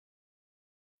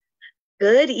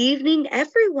Good evening,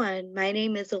 everyone. My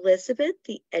name is Elizabeth,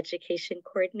 the Education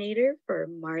Coordinator for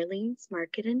Marlene's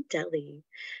Market and Deli.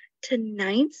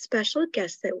 Tonight's special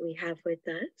guest that we have with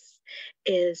us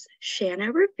is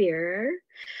Shanna Rivera,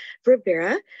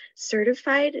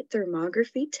 Certified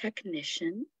Thermography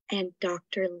Technician, and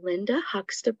Dr. Linda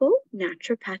Huxtable,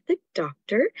 Naturopathic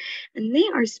Doctor, and they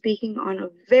are speaking on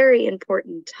a very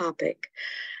important topic,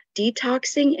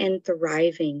 detoxing and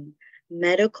thriving.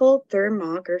 Medical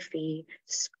thermography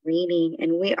screening.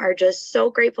 And we are just so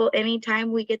grateful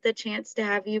anytime we get the chance to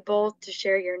have you both to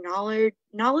share your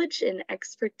knowledge and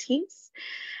expertise.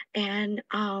 And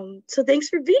so thanks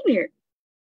for being here.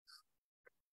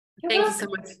 Thank you so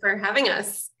much for having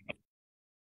us.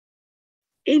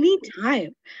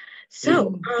 Anytime.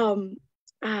 So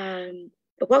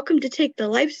welcome to Take the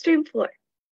Live Stream floor.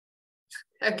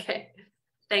 Okay.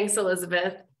 Thanks,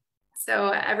 Elizabeth.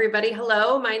 So everybody,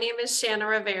 hello, my name is Shanna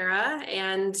Rivera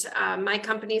and my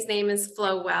company's name is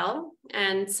Flowwell.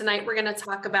 And tonight we're going to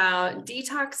talk about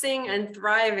detoxing and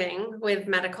thriving with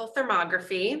medical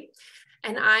thermography.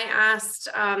 And I asked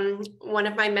one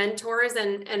of my mentors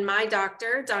and my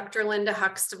doctor, Dr. Linda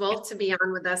Huxtable, to be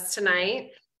on with us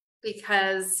tonight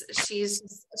because she's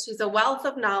a wealth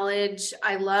of knowledge.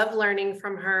 I love learning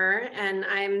from her, and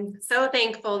I'm so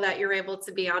thankful that you're able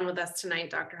to be on with us tonight,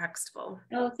 Dr. Huxtable.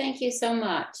 Oh, thank you so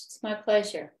much. It's my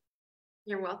pleasure.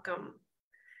 You're welcome.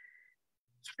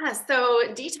 Yeah, so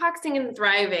detoxing and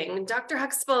thriving. Dr.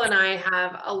 Huxtable and I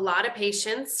have a lot of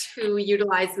patients who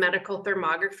utilize medical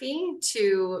thermography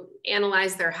to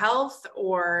analyze their health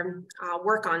or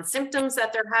work on symptoms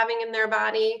that they're having in their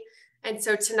body. And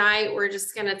so tonight we're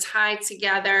just going to tie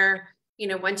together,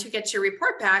 once you get your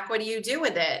report back, what do you do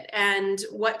with it? And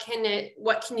what can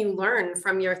you learn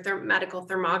from your medical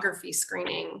thermography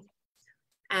screening?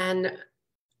 And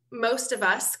most of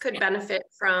us could benefit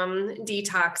from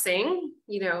detoxing.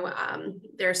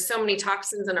 There's so many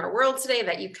toxins in our world today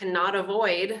that you cannot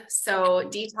avoid. So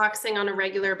detoxing on a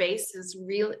regular basis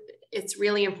it's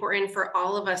really important for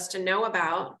all of us to know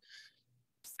about.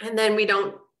 And then we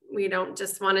don't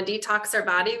just want to detox our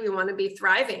body. We want to be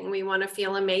thriving. We want to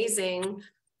feel amazing.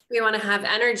 We want to have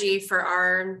energy for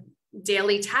our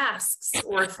daily tasks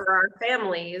or for our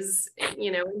families, and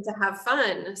to have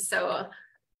fun. So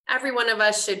every one of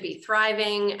us should be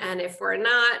thriving. And if we're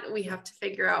not, we have to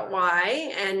figure out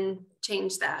why and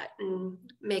change that and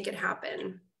make it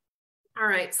happen. All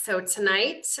right. So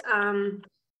tonight,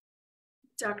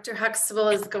 Dr. Huxtable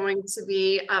is going to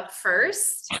be up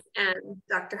first. And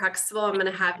Dr. Huxtable, I'm going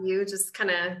to have you just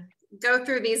kind of go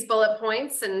through these bullet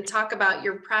points and talk about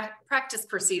your practice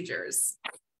procedures.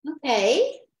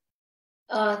 Okay.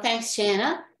 Thanks,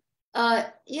 Shanna.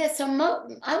 Yeah,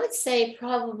 so I would say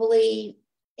probably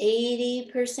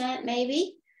 80%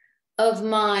 maybe of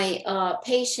my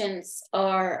patients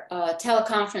are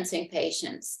teleconferencing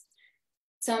patients.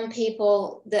 Some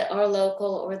people that are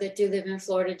local or that do live in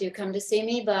Florida do come to see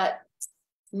me, but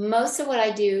most of what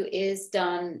I do is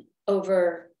done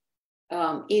over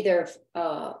either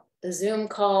a Zoom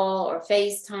call or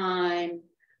FaceTime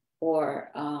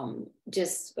or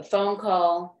just a phone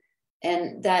call.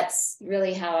 And that's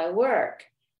really how I work.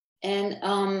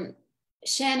 And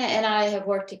Shanna and I have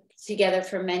worked together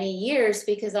for many years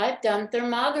because I've done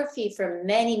thermography for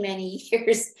many, many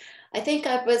years. I think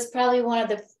I was probably one of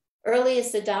the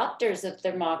earliest adopters of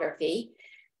thermography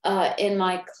in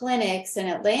my clinics in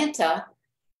Atlanta.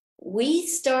 We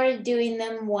started doing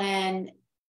them when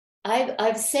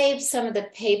I've saved some of the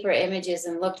paper images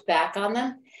and looked back on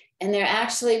them, and they're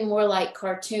actually more like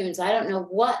cartoons. I don't know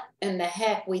what in the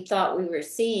heck we thought we were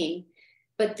seeing,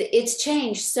 but it's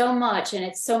changed so much and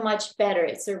it's so much better.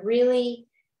 It's a really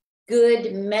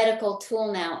good medical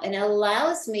tool now, and it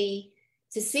allows me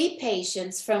to see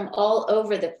patients from all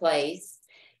over the place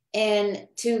and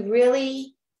to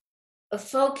really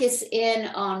focus in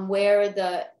on where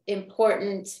the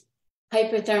important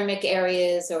hyperthermic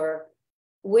areas or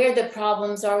where the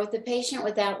problems are with the patient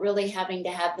without really having to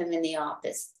have them in the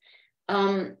office.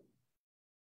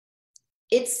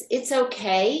 It's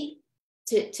okay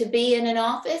to be in an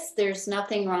office. There's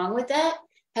nothing wrong with that.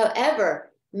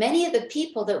 However, many of the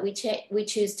people that we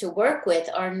choose to work with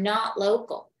are not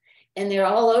local, and they're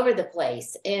all over the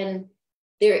place. And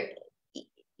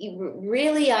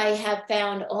really, I have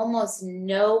found almost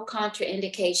no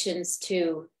contraindications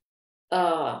to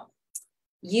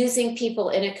using people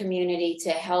in a community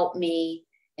to help me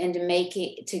and to make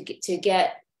it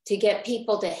to get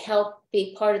people to help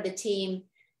be part of the team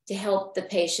to help the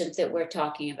patients that we're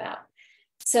talking about.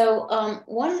 So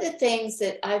one of the things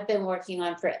that I've been working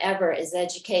on forever is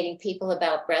educating people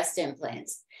about breast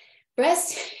implants.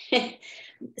 Breast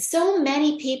so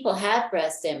many people have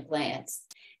breast implants,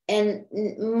 and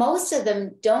most of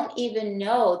them don't even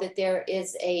know that there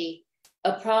is a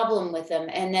problem with them,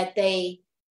 and that they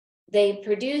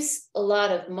produce a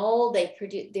lot of mold. They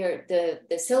produce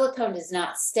the silicone does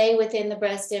not stay within the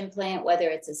breast implant, whether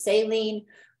it's a saline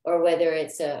or whether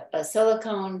it's a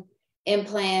silicone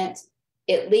implant,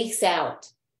 it leaks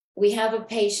out. We have a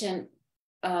patient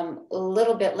a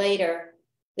little bit later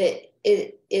that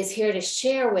is here to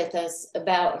share with us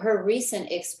about her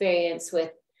recent experience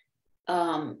with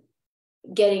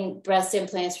getting breast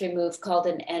implants removed, called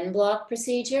an en-bloc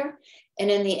procedure. And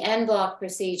in the en-bloc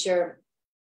procedure,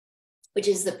 which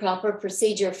is the proper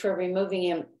procedure for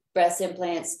removing breast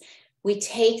implants, we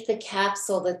take the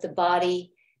capsule that the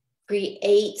body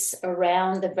creates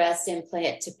around the breast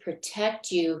implant to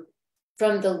protect you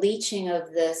from the leaching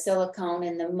of the silicone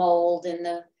and the mold and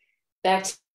the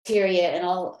bacteria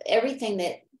and everything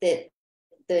that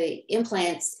the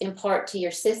implants impart to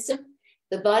your system.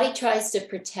 The body tries to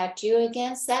protect you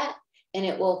against that, and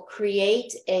it will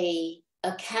create a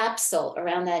capsule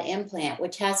around that implant,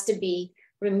 which has to be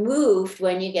removed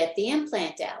when you get the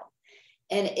implant out.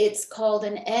 And it's called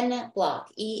an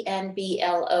en-bloc,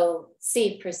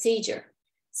 E-N-B-L-O-C procedure.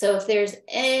 So if there's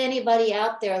anybody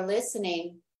out there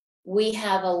listening, we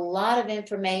have a lot of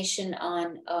information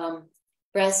on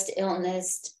breast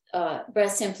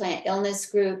implant illness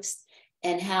groups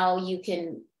and how you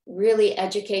can really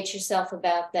educate yourself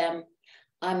about them.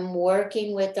 I'm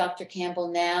working with Dr. Campbell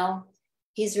now.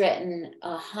 He's written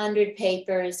 100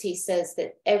 papers. He says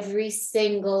that every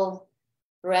single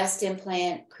breast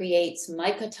implant creates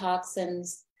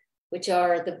mycotoxins, which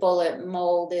are the bullet.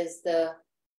 Mold is the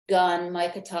gun.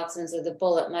 Mycotoxins are the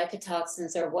bullet.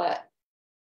 Mycotoxins are what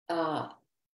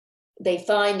they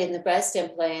find in the breast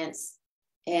implants,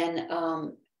 and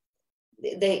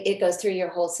it goes through your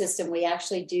whole system. We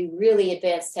actually do really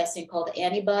advanced testing called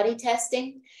antibody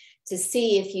testing to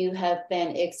see if you have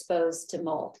been exposed to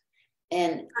mold.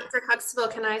 And Dr. Huxtable,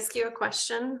 can I ask you a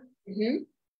question? Mm-hmm.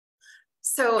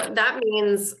 So that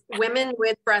means women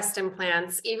with breast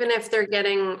implants, even if they're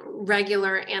getting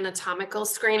regular anatomical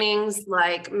screenings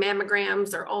like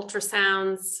mammograms or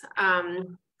ultrasounds,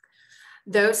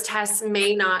 those tests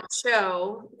may not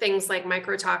show things like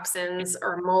mycotoxins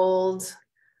or mold,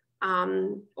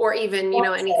 or even,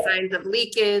 any signs of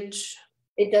leakage.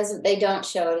 They don't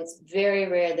show it. It's very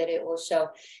rare that it will show.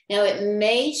 Now it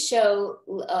may show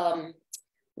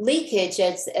leakage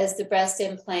as the breast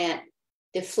implant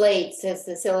deflates, as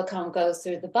the silicone goes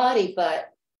through the body,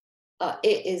 but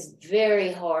it is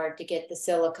very hard to get the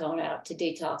silicone out, to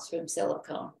detox from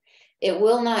silicone. It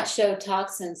will not show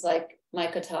toxins like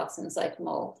mycotoxins, like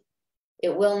mold.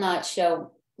 It will not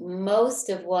show most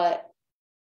of what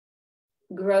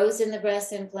grows in the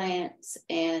breast implants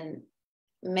and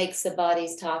makes the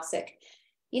bodies toxic.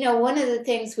 One of the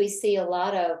things we see a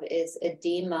lot of is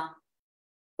edema.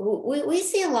 We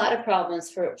see a lot of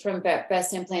problems from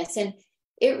breast implants, and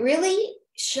it really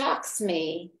shocks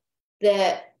me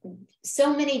that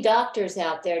so many doctors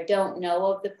out there don't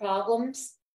know of the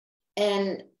problems.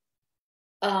 And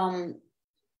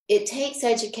it takes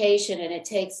education and it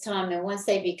takes time. And once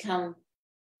they become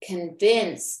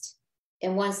convinced,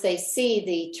 and once they see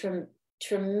the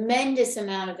tremendous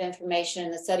amount of information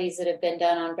in the studies that have been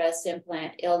done on breast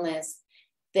implant illness,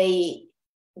 they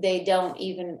don't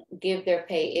even give their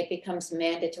pay. It becomes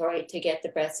mandatory to get the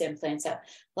breast implants out.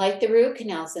 Like the root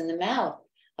canals in the mouth.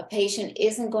 A patient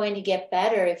isn't going to get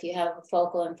better if you have a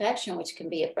focal infection, which can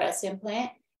be a breast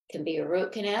implant, can be a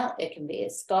root canal, it can be a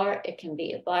scar, it can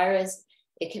be a virus,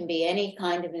 it can be any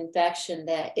kind of infection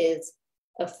that is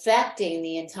affecting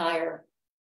the entire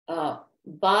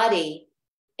body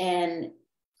and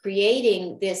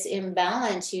creating this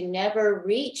imbalance. You never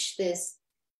reach this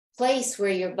place where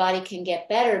your body can get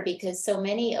better, because so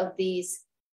many of these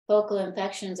focal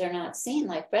infections are not seen,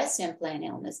 like breast implant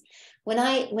illness.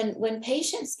 When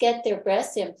patients get their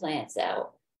breast implants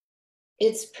out,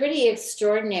 it's pretty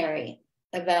extraordinary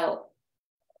about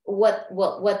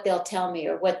what they'll tell me,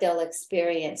 or what they'll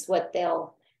experience, what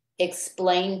they'll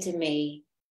explain to me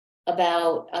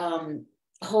about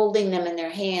holding them in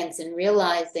their hands and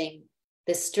realizing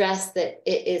the stress that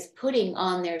it is putting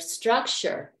on their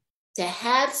structure to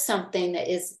have something that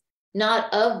is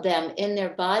not of them in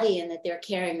their body and that they're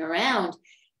carrying around,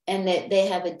 and that they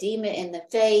have edema in the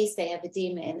face, they have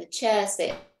edema in the chest,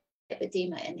 they have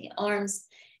edema in the arms.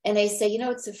 And they say,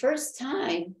 it's the first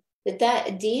time that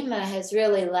edema has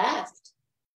really left.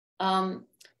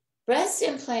 Breast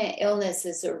implant illness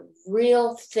is a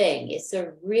real thing. It's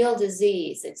a real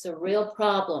disease. It's a real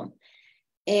problem.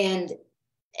 And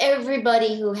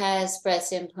everybody who has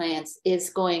breast implants is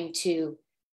going to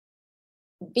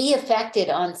be affected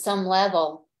on some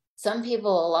level. Some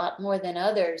people a lot more than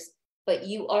others, but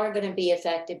you are going to be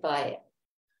affected by it.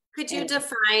 Could you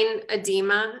define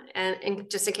edema, and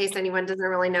just in case anyone doesn't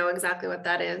really know exactly what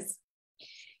that is?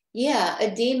 Yeah,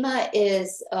 edema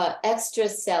is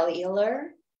extracellular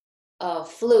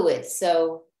fluid.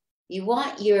 So you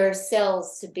want your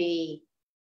cells to be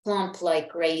plump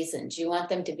like raisins. You want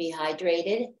them to be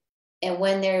hydrated. And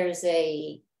when there's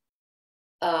an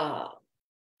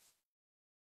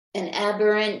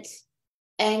aberrant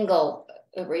angle,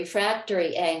 a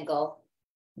refractory angle,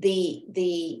 the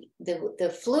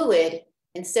fluid,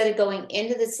 instead of going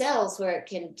into the cells where it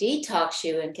can detox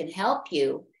you and can help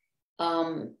you,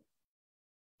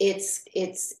 it's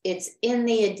in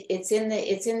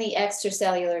the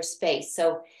extracellular space.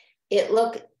 So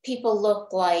people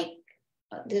look like,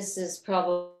 this is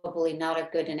probably not a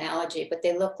good analogy, but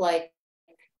they look like,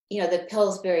 the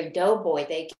Pillsbury Doughboy.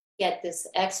 They get this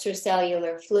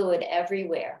extracellular fluid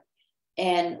everywhere.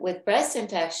 And with breast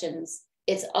infections,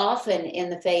 it's often in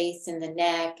the face, in the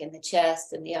neck, in the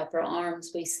chest, and the upper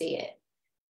arms, we see it.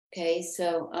 Okay,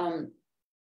 so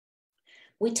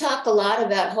we talk a lot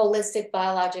about holistic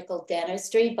biological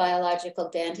dentistry, biological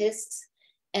dentists,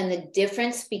 and the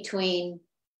difference between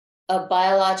a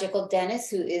biological dentist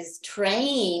who is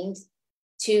trained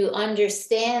to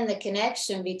understand the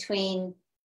connection between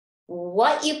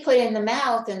what you put in the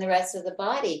mouth and the rest of the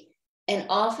body. And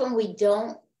often we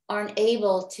aren't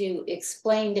able to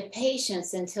explain to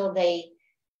patients until they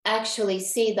actually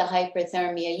see the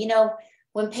hyperthermia.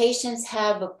 When patients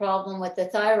have a problem with the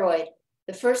thyroid,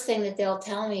 the first thing that they'll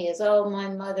tell me is, oh, my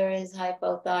mother is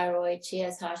hypothyroid. She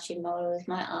has Hashimoto's,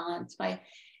 my aunt,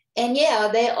 and yeah,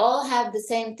 they all have the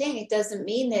same thing. It doesn't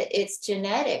mean that it's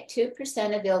genetic.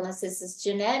 2% of illnesses is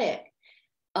genetic.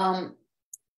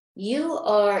 You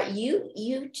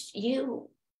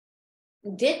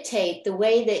dictate the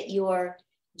way that your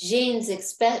genes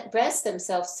express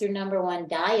themselves through, number one,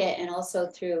 diet, and also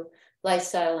through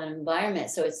lifestyle and environment.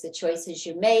 So it's the choices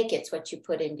you make, it's what you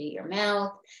put into your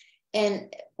mouth.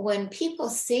 And when people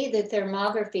see the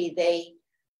thermography,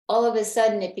 all of a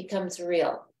sudden it becomes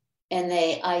real, and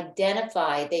they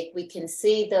identify. We can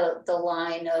see the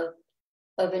line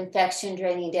of infection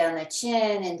draining down the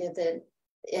chin and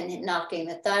knocking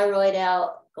the thyroid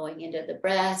out, going into the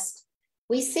breast.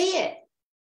 We see it,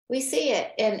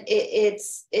 and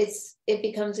it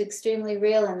becomes extremely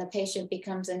real, and the patient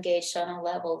becomes engaged on a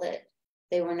level that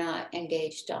they were not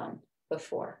engaged on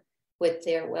before with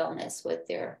their wellness, with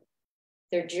their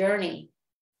journey.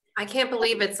 I can't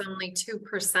believe it's only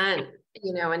 2%,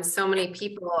 and so many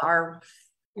people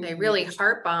they really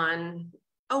harp on,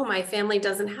 oh, my family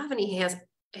doesn't have any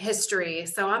history,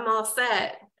 so I'm all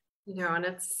set, and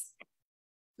it's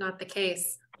not the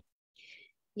case.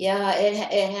 Yeah,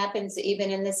 it happens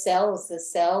even in the cells. The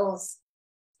cells,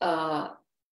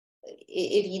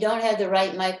 if you don't have the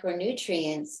right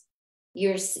micronutrients,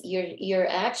 your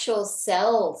actual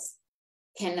cells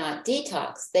cannot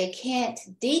detox. They can't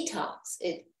detox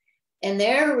it, and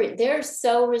they're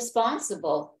so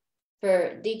responsible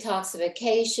for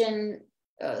detoxification,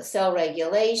 cell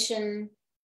regulation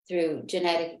through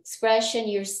genetic expression.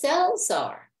 Your cells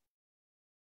are.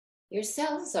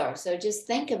 So just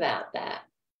think about that.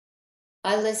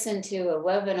 I listened to a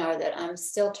webinar that I'm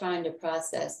still trying to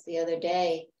process the other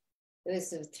day. It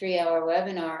was a 3-hour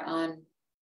webinar on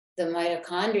the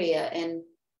mitochondria, and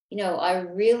I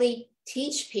really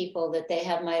teach people that they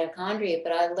have mitochondria,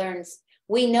 but I learned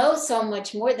we know so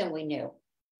much more than we knew.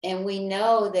 And we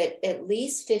know that at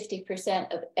least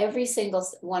 50% of every single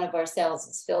one of our cells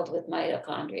is filled with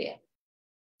mitochondria.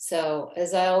 So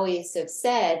as I always have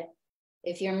said,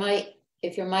 if your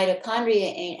mitochondria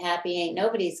ain't happy, ain't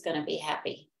nobody's going to be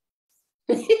happy.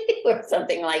 Or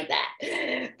something like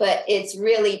that. But it's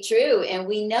really true. And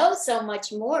we know so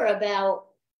much more about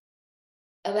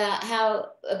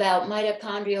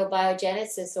mitochondrial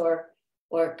biogenesis, or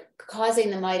causing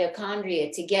the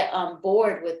mitochondria to get on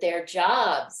board with their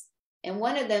jobs. And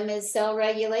one of them is cell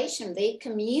regulation. They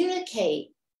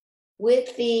communicate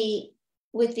with the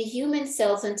human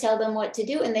cells and tell them what to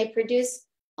do, and they produce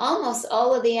almost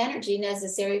all of the energy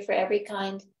necessary for every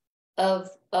kind of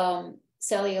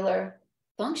cellular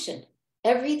function.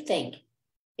 Everything.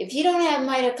 If you don't have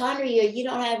mitochondria, you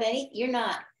don't have any,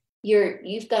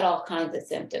 you've got all kinds of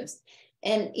symptoms.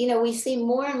 And, we see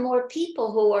more and more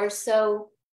people who are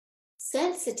so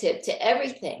sensitive to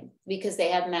everything because they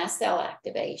have mast cell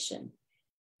activation,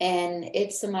 and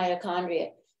it's the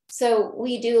mitochondria. So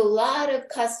we do a lot of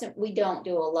we don't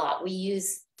do a lot. We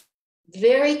use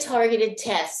very targeted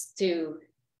tests to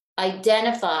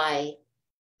identify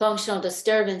functional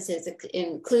disturbances,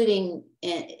 including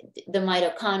the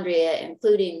mitochondria,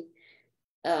 including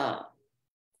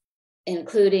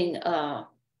IgG,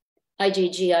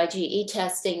 IgE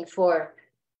testing for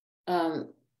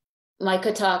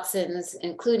mycotoxins,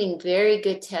 including very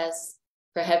good tests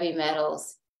for heavy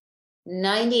metals.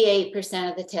 98%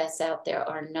 of the tests out there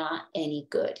are not any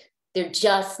good. They're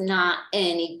just not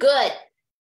any good.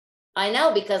 I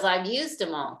know because I've used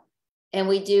them all. And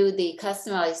we do the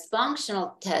customized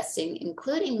functional testing,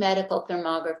 including medical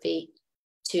thermography,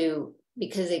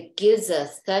 because it gives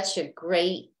us such a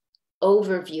great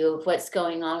overview of what's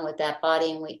going on with that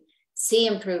body, and we see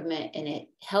improvement, and it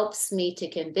helps me to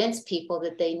convince people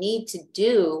that they need to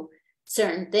do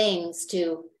certain things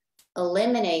to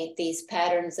eliminate these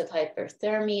patterns of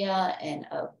hyperthermia and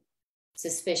of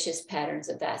suspicious patterns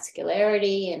of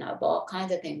vascularity and of all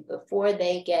kinds of things before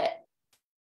they get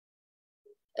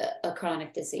a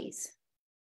chronic disease.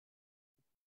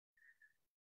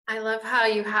 I love how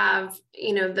you have,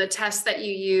 the tests that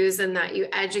you use and that you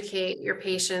educate your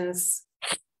patients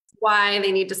why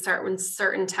they need to start with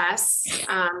certain tests.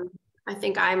 I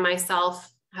think I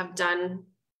myself have done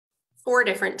 4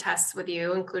 different tests with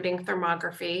you, including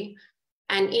thermography,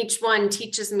 and each one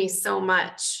teaches me so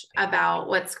much about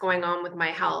what's going on with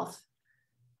my health.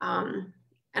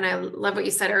 And I love what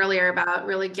you said earlier about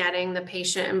really getting the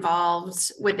patient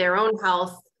involved with their own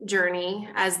health journey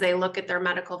as they look at their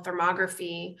medical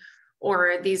thermography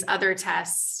or these other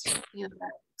tests,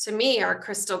 that to me are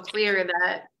crystal clear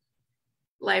that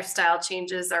lifestyle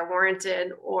changes are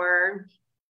warranted, or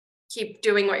keep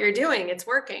doing what you're doing. It's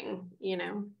working, Yeah,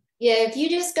 if you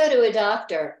just go to a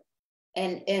doctor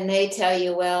and they tell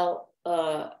you, well,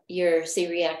 your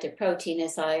C-reactive protein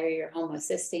is high or your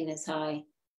homocysteine is high,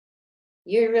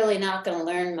 you're really not going to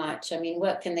learn much. I mean,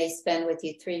 what can they spend with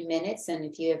you? 3 minutes? And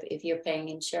if you're paying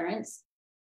insurance,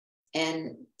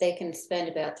 and they can spend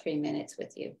about 3 minutes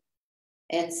with you.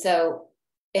 And so,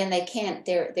 and they can't,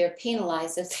 they're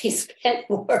penalized if they spend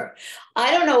more.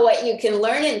 I don't know what you can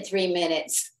learn in 3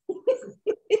 minutes.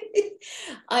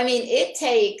 I mean,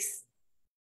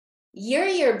 you're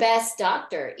your best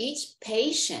doctor. Each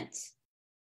patient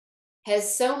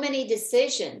has so many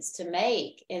decisions to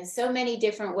make and so many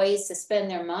different ways to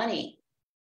spend their money.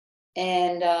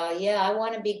 And I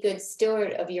want to be a good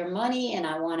steward of your money, and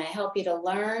I want to help you to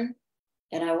learn,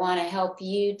 and I want to help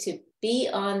you to be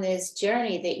on this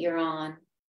journey that you're on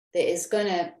that is going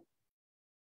to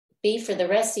be for the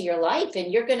rest of your life,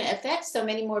 and you're going to affect so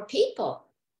many more people.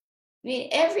 I mean,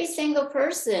 every single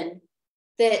person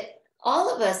that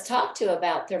all of us talk to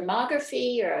about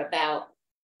thermography or about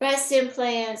breast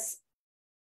implants,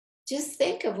 just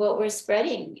think of what we're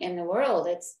spreading in the world.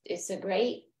 It's a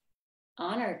great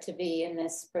honor to be in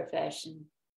this profession.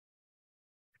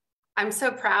 I'm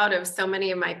so proud of so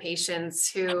many of my patients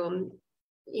who,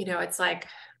 it's like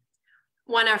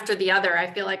one after the other.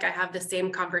 I feel like I have the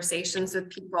same conversations with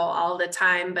people all the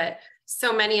time, but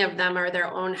so many of them are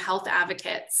their own health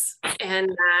advocates, and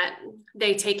that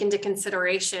they take into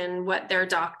consideration what their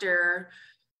doctor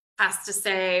has to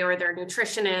say, or their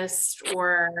nutritionist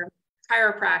or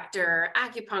chiropractor,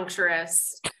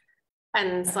 acupuncturist.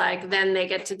 And it's like, then they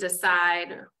get to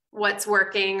decide what's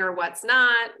working or what's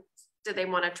not. Do they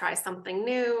want to try something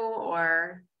new?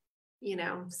 Or,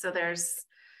 so there's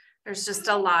just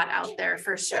a lot out there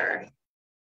for sure.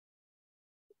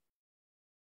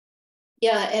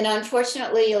 Yeah, and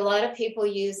unfortunately, a lot of people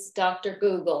use Dr.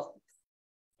 Google.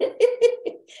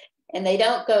 And they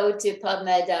don't go to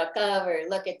PubMed.gov or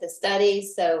look at the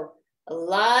studies. So a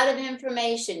lot of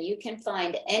information, you can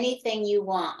find anything you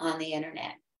want on the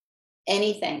internet,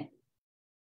 anything.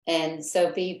 And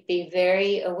so be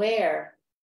very aware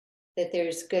that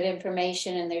there's good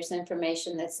information and there's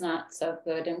information that's not so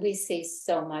good. And we see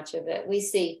so much of it. We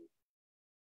see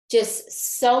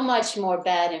just so much more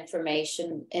bad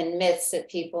information and myths that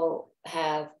people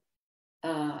have,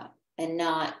 and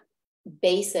not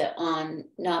base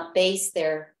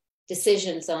their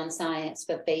decisions on science,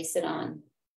 but base it on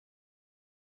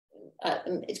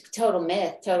total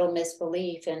myth, total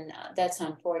misbelief, and that's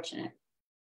unfortunate.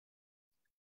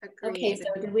 Agreed. Okay, so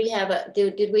did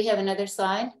we have another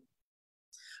slide?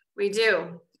 We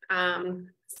do.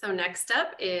 So next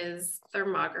up is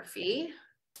thermography.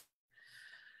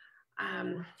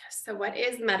 So what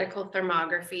is medical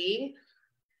thermography?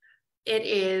 It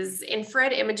is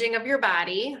infrared imaging of your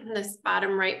body. This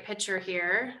bottom right picture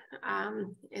here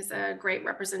is a great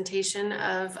representation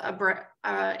of an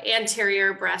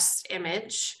anterior breast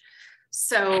image.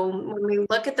 So when we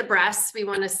look at the breasts, we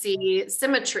want to see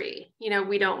symmetry. You know,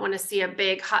 we don't want to see a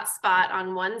big hot spot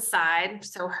on one side.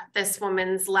 So this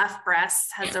woman's left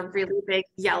breast has a really big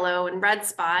yellow and red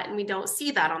spot, and we don't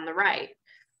see that on the right.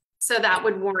 So that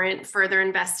would warrant further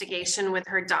investigation with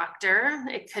her doctor.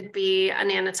 It could be an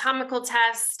anatomical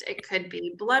test. It could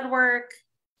be blood work,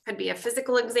 could be a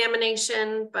physical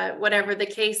examination, but whatever the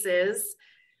case is,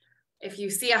 if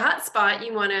you see a hot spot,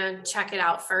 you want to check it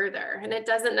out further. And it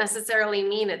doesn't necessarily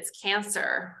mean it's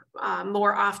cancer.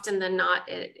 More often than not,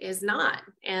 it is not.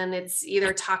 And it's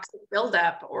either toxic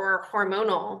buildup or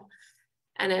hormonal.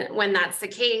 And when that's the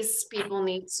case, people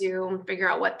need to figure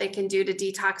out what they can do to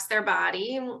detox their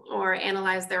body or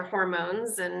analyze their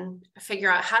hormones and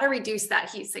figure out how to reduce that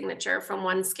heat signature from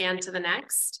one scan to the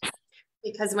next.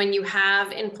 Because when you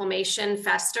have inflammation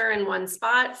fester in one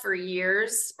spot for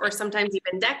years or sometimes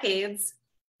even decades,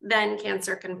 then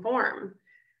cancer can form.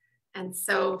 And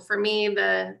so for me,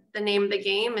 the name of the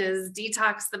game is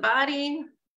detox the body,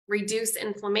 reduce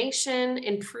inflammation,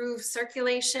 improve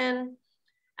circulation.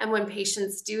 And when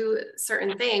patients do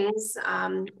certain things,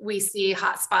 we see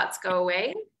hot spots go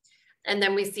away. And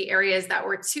then we see areas that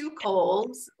were too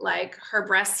cold, like her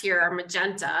breasts here are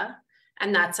magenta.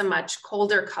 And that's a much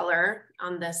colder color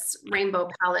on this rainbow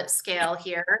palette scale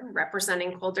here,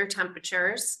 representing colder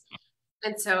temperatures.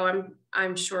 And so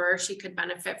I'm sure she could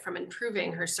benefit from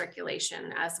improving her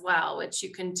circulation as well, which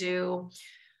you can do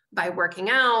by working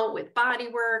out with body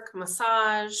work,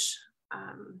 massage.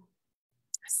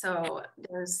 So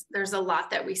there's a lot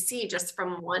that we see just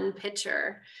from one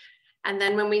picture. And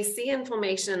then when we see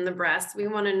inflammation in the breast, we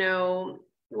want to know,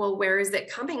 well, where is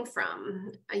it coming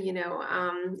from?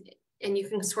 And you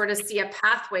can sort of see a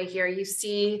pathway here. You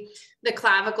see the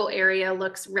clavicle area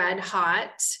looks red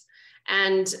hot,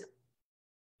 and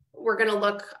we're going to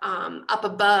look up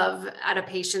above at a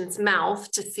patient's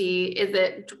mouth to see, is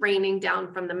it draining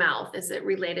down from the mouth? Is it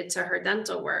related to her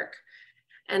dental work?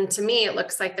 And to me, it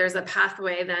looks like there's a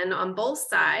pathway then on both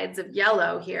sides of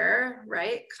yellow here,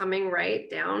 right? Coming right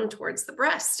down towards the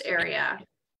breast area.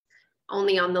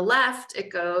 Only on the left, it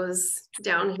goes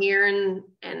down here.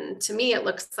 And to me, it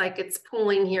looks like it's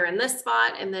pooling here in this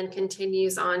spot and then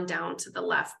continues on down to the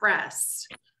left breast.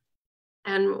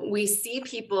 And we see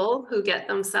people who get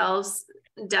themselves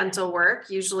dental work,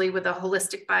 usually with a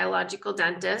holistic biological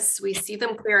dentist. We see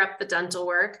them clear up the dental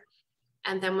work.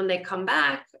 And then when they come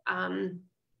back,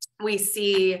 we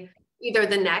see either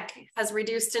the neck has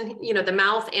reduced in, the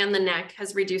mouth and the neck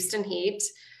has reduced in heat.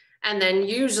 And then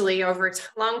usually over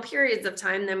long periods of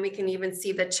time, then we can even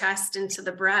see the chest into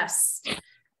the breast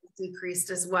decreased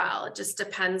as well. It just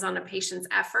depends on a patient's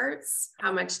efforts,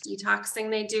 how much detoxing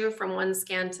they do from one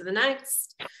scan to the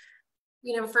next.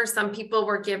 For some people,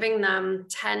 we're giving them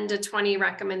 10 to 20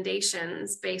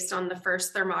 recommendations based on the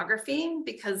first thermography,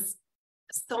 because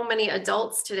so many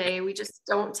adults today, we just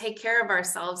don't take care of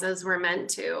ourselves as we're meant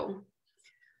to.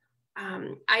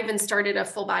 I even started a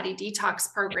full body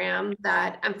detox program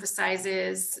that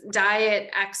emphasizes diet,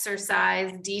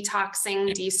 exercise,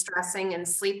 detoxing, de-stressing, and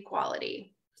sleep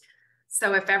quality.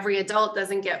 So if every adult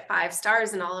doesn't get 5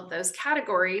 stars in all of those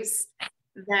categories,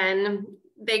 then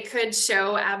they could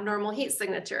show abnormal heat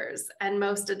signatures. And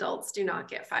most adults do not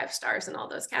get 5 stars in all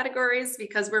those categories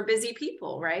because we're busy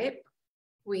people, right?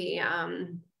 We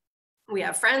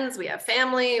have friends, we have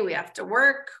family, we have to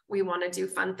work, we want to do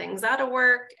fun things out of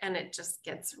work, and it just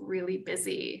gets really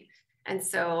busy. And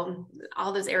so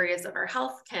all those areas of our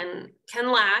health can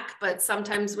lack, but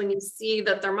sometimes when you see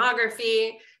the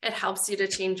thermography, it helps you to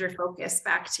change your focus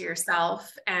back to yourself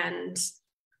and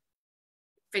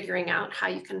figuring out how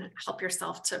you can help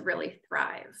yourself to really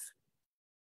thrive.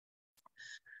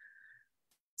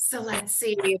 So let's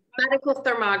see, medical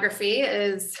thermography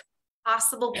is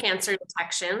possible cancer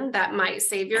detection that might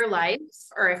save your life,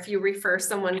 or if you refer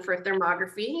someone for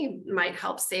thermography, might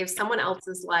help save someone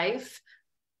else's life.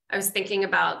 I was thinking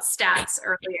about stats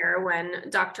earlier when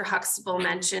Dr. Huxtable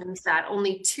mentioned that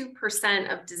only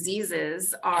 2% of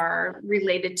diseases are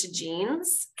related to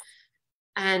genes.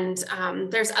 And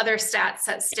there's other stats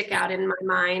that stick out in my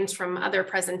mind from other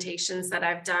presentations that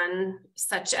I've done,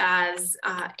 such as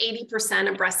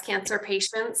 80% of breast cancer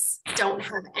patients don't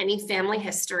have any family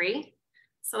history.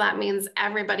 So that means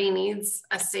everybody needs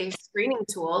a safe screening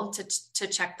tool to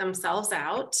check themselves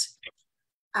out.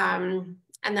 And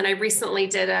then I recently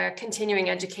did a continuing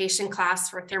education class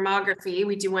for thermography.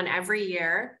 We do one every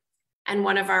year. And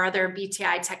one of our other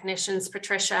BTI technicians,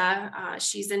 Patricia,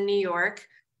 she's in New York.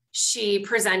 She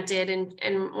presented,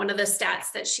 and one of the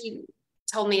stats that she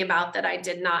told me about that I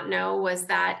did not know was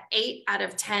that 8 out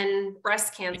of 10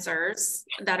 breast cancers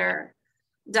that are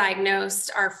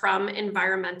diagnosed are from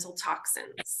environmental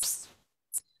toxins.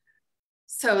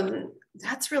 So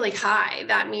that's really high.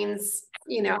 That means,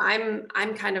 you know,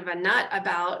 I'm kind of a nut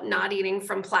about not eating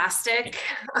from plastic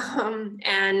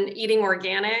and eating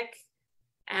organic.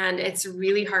 And it's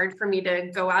really hard for me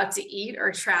to go out to eat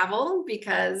or travel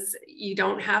because you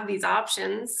don't have these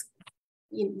options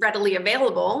readily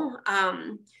available.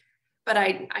 But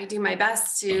I do my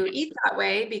best to eat that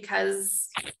way because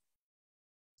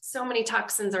so many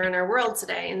toxins are in our world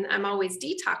today, and I'm always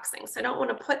detoxing. So I don't want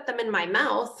to put them in my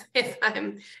mouth if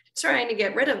I'm trying to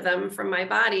get rid of them from my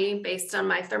body based on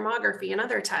my thermography and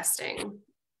other testing.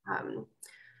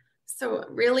 So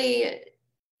really,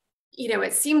 you know,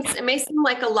 it may seem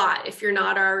like a lot if you're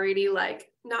not already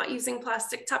like not using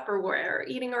plastic Tupperware,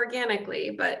 eating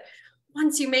organically, but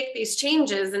once you make these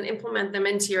changes and implement them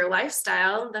into your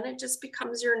lifestyle, then it just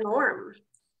becomes your norm.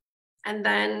 And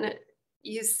then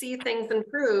you see things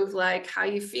improve, like how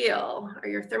you feel, or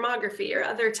your thermography, or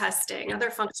other testing,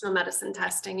 other functional medicine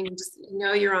testing, and you just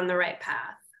know you're on the right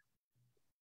path.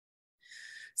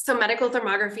 So medical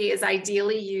thermography is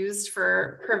ideally used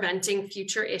for preventing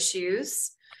future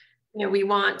issues. You know, we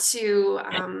want to,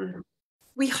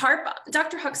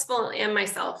 Dr. Huxtable and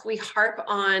myself, we harp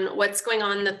on what's going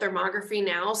on in the thermography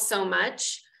now so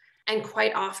much, and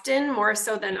quite often more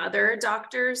so than other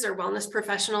doctors or wellness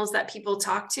professionals that people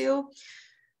talk to,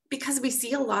 because we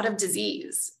see a lot of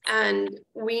disease. And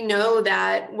we know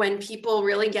that when people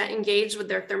really get engaged with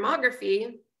their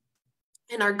thermography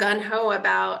and are gung-ho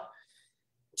about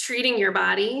treating your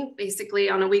body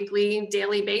basically on a weekly,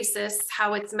 daily basis,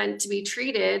 how it's meant to be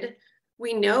treated,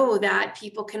 we know that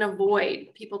people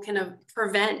can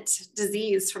prevent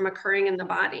disease from occurring in the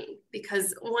body.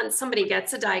 Because once somebody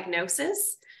gets a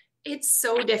diagnosis, it's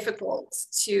so difficult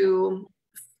to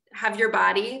have your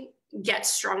body get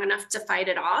strong enough to fight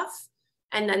it off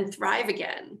and then thrive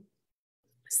again.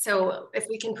 So if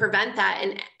we can prevent that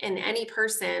in any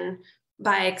person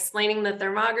by explaining the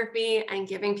thermography and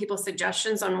giving people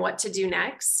suggestions on what to do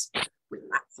next, we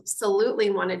absolutely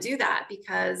want to do that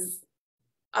because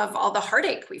of all the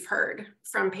heartache we've heard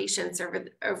from patients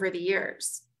over the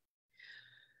years.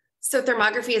 So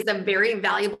thermography is a very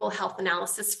valuable health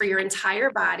analysis for your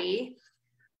entire body.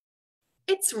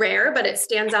 It's rare, but it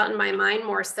stands out in my mind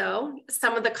more so.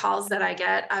 Some of the calls that I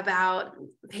get about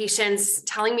patients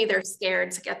telling me they're scared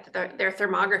to get their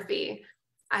thermography.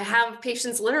 I have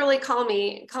patients literally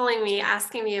calling me,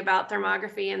 asking me about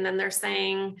thermography, and then they're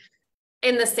saying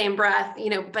in the same breath,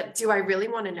 you know, but do I really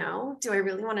want to know? Do I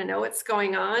really want to know what's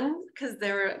going on? Because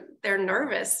they're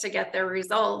nervous to get their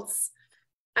results.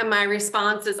 And my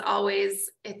response is always,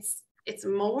 it's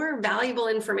more valuable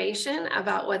information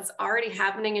about what's already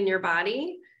happening in your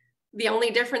body. The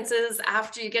only difference is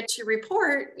after you get your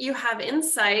report, you have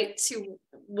insight to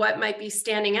what might be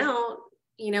standing out,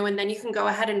 you know, and then you can go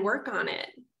ahead and work on it.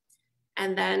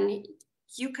 And then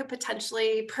you could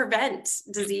potentially prevent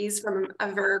disease from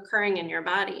ever occurring in your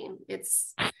body.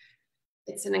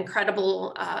 It's an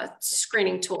incredible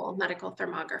screening tool, medical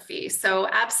thermography. So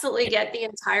absolutely get the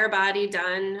entire body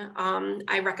done.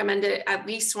 I recommend it at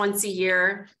least once a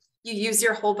year. You use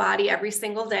your whole body every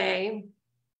single day.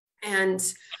 And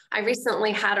I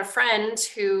recently had a friend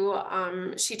who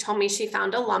she told me she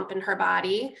found a lump in her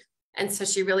body. And so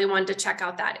she really wanted to check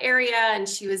out that area. And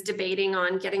she was debating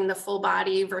on getting the full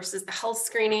body versus the health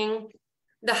screening.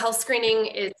 The health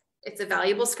screening it's a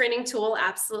valuable screening tool,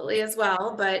 absolutely, as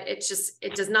well, but it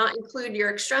does not include your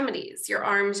extremities, your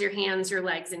arms, your hands, your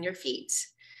legs, and your feet.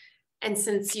 And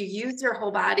since you use your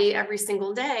whole body every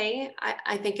single day,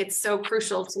 I think it's so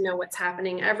crucial to know what's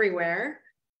happening everywhere.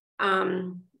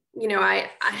 You know,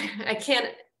 I can't,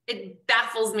 it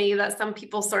baffles me that some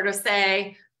people sort of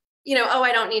say, you know, oh,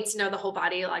 I don't need to know the whole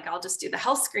body. Like, I'll just do the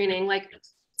health screening. Like,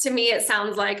 to me, it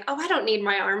sounds like, oh, I don't need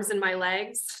my arms and my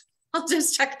legs. I'll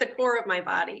just check the core of my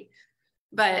body.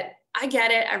 But I get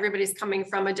it. Everybody's coming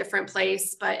from a different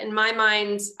place. But in my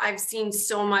mind, I've seen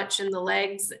so much in the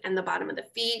legs and the bottom of the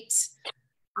feet.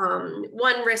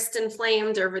 One wrist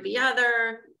inflamed over the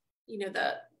other. You know,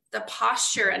 the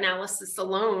posture analysis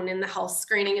alone in the health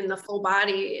screening in the full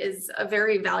body is a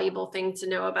very valuable thing to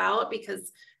know about,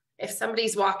 because if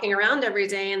somebody's walking around every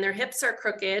day and their hips are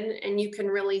crooked, and you can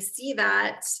really see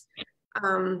that,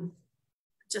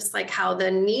 just like how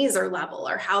the knees are level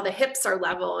or how the hips are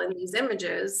level in these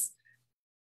images,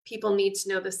 people need to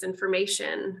know this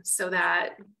information so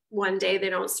that one day they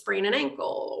don't sprain an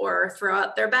ankle or throw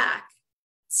out their back.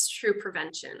 It's true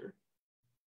prevention.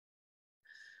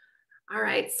 All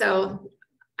right, so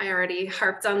I already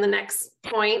harped on the next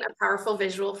point, a powerful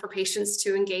visual for patients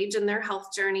to engage in their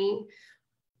health journey.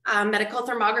 Medical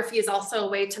thermography is also a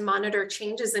way to monitor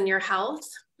changes in your health,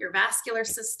 your vascular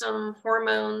system,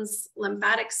 hormones,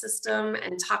 lymphatic system,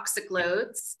 and toxic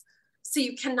loads. So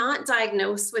you cannot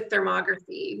diagnose with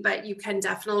thermography, but you can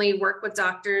definitely work with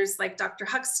doctors like Dr.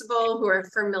 Huxtable, who are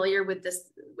familiar with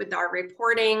this, with our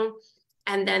reporting,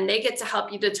 and then they get to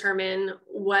help you determine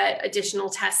what additional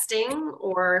testing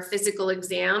or physical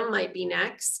exam might be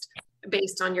next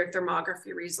based on your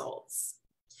thermography results.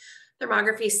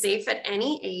 Thermography is safe at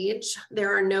any age.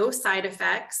 There are no side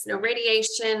effects, no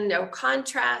radiation, no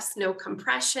contrast, no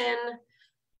compression.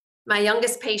 My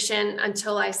youngest patient,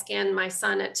 until I scanned my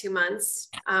son at 2 months,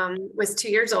 was 2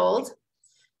 years old.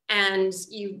 And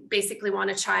you basically want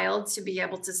a child to be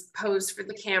able to pose for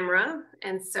the camera.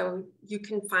 And so you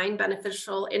can find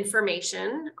beneficial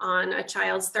information on a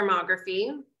child's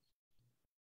thermography.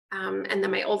 And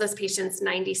then my oldest patient's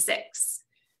 96.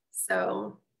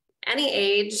 So any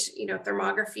age, you know,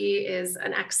 thermography is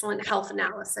an excellent health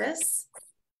analysis.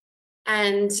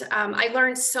 And I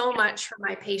learned so much from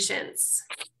my patients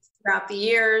throughout the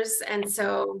years. And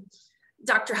so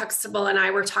Dr. Huxtable and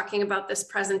I were talking about this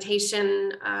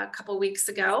presentation a couple weeks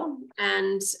ago,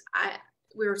 and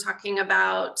we were talking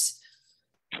about,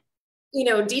 you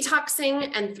know, detoxing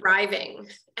and thriving.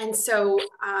 And so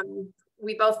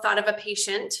we both thought of a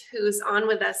patient who's on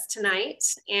with us tonight,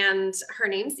 and her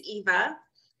name's Eva.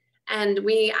 And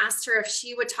we asked her if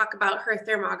she would talk about her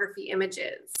thermography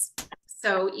images.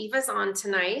 So Eva's on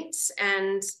tonight,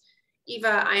 and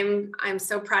Eva, I'm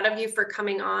so proud of you for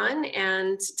coming on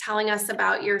and telling us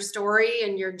about your story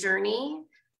and your journey.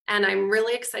 And I'm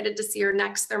really excited to see your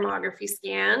next thermography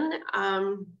scan.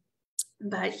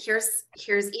 But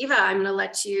here's Eva. I'm going to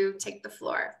let you take the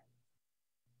floor.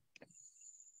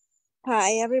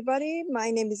 Hi, everybody.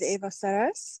 My name is Eva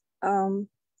Saras.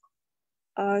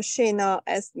 Shanna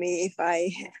asked me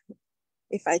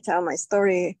if I tell my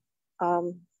story,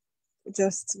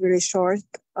 just really short.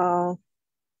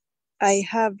 I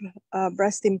have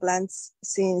breast implants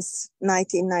since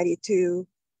 1992.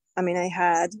 I mean,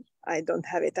 I don't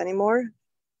have it anymore.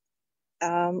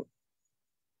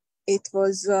 It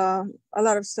was a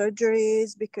lot of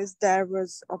surgeries because there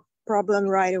was a problem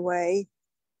right away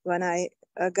when I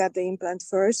got the implant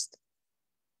first.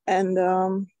 And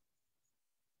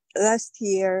last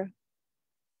year,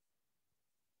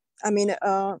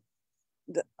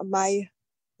 my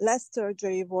last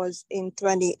surgery was in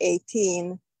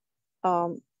 2018.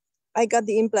 I got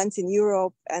the implants in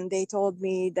Europe, and they told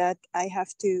me that I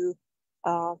have to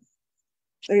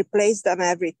replace them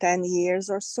every 10 years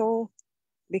or so,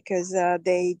 because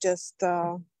they just,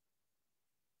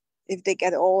 if they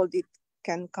get old, it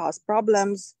can cause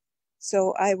problems.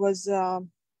 So I was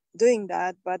doing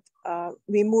that, but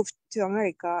we moved to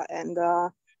America, and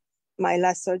my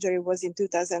last surgery was in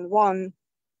 2001.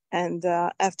 And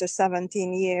after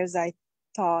 17 years, I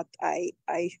thought I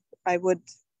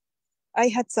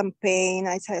had some pain,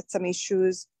 I had some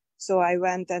issues, so I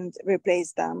went and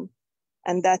replaced them.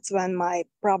 And that's when my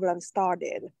problem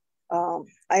started.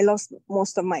 I lost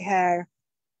most of my hair.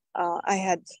 I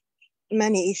had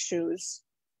many issues,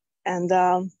 and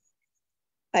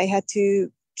I had to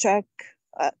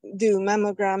do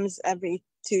mammograms every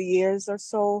 2 years or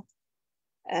so.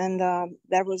 And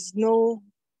there was no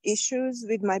issues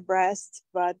with my breast,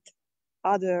 but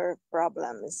other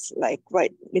problems, like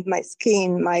with my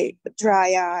skin, my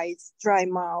dry eyes, dry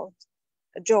mouth,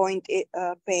 joint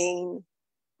pain,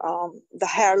 the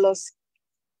hair loss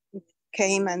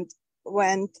came and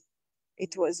went.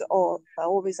 It was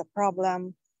always a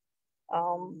problem.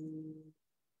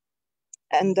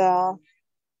 And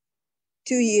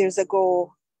 2 years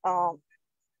ago,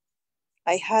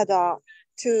 I had a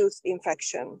tooth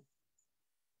infection.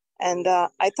 And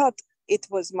I thought it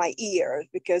was my ear,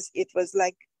 because it was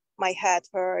like my head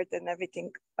hurt and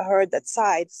everything hurt that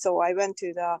side. So I went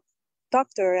to the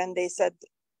doctor, and they said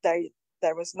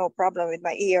there was no problem with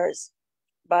my ears,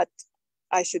 but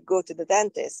I should go to the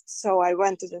dentist. So I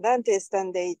went to the dentist,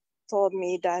 and they told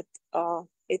me that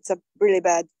it's a really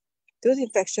bad tooth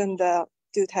infection. The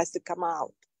tooth has to come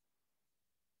out.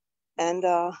 And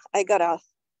I got a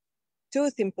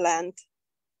tooth implant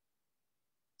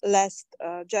last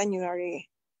January,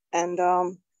 and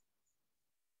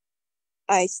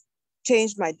I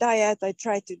changed my diet. I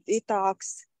tried to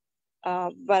detox,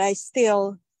 but I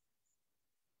still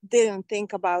didn't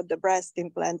think about the breast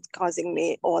implant causing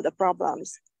me all the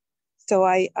problems. So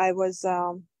I was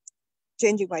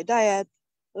changing my diet,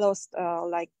 lost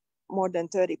like more than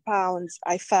 30 pounds.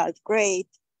 I felt great.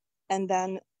 And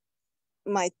then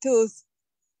my tooth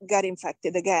got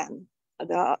infected again,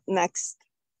 the next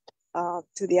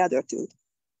to the other tooth.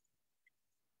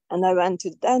 And I went to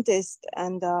the dentist,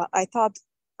 and I thought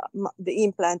the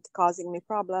implant causing me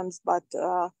problems, but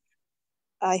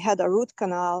I had a root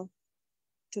canal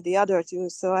to the other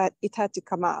tooth, so it had to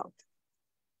come out.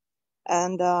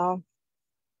 And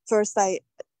first the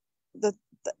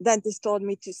dentist told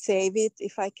me to save it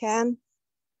if I can.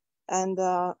 And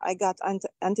I got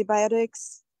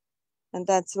antibiotics. And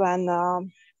that's when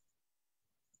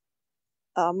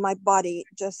my body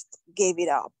just gave it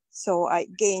up. So I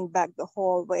gained back the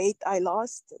whole weight I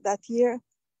lost that year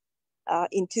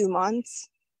in 2 months.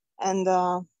 And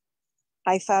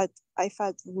I felt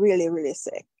really, really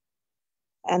sick.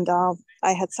 And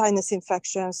I had sinus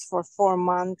infections for 4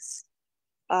 months.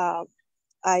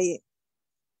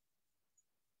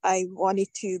 I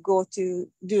wanted to go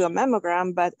to do a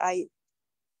mammogram, but I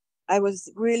was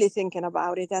really thinking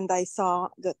about it, and I saw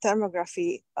the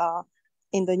thermography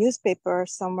in the newspaper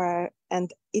somewhere,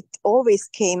 and it always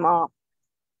came up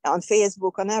on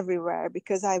Facebook and everywhere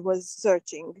because I was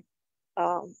searching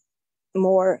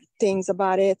more things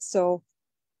about it. So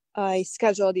I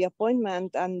scheduled the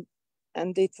appointment, and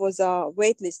it was a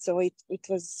wait list, so it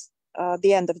was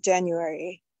the end of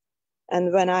January.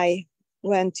 And when I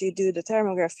went to do the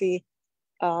thermography,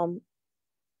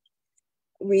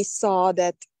 we saw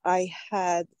that I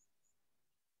had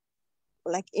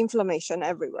like inflammation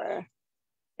everywhere.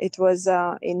 It was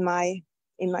in my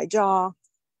jaw,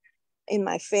 in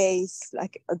my face,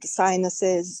 like the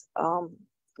sinuses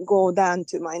go down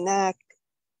to my neck,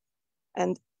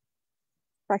 and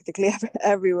practically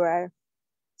everywhere.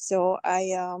 So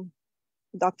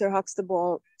Dr.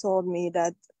 Huxtable told me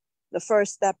that the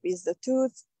first step is the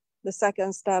tooth. The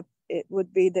second step, it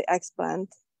would be the explant,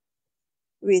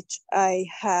 which I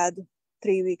had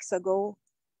 3 weeks ago,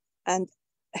 and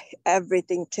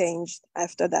everything changed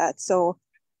after that. So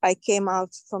I came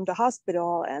out from the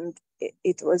hospital, and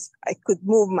it was, I could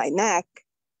move my neck.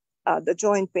 The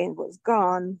joint pain was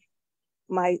gone.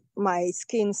 My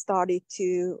skin started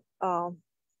to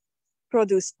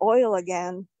produce oil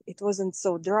again. It wasn't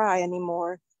so dry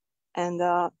anymore. And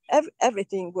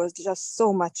everything was just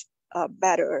so much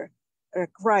better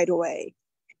right away.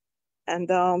 And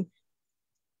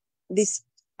this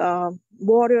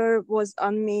water was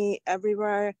on me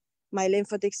everywhere. My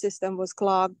lymphatic system was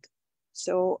clogged.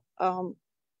 So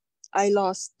I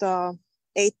lost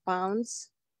 8 pounds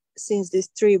since these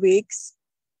 3 weeks.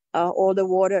 All the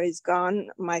water is gone.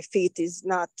 My feet is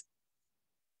not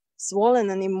swollen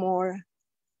anymore.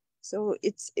 So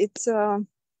it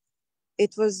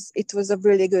was a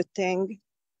really good thing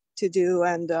to do,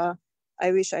 and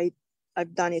I wish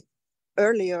I've done it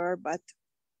earlier, but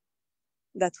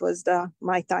that was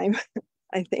my time,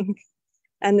 I think.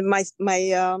 And my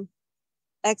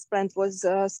explant was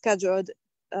scheduled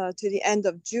to the end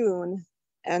of June,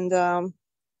 and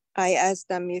I asked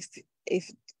them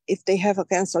if they have a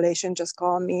cancellation, just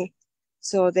call me.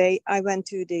 So I went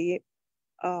to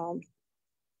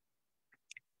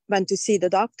see the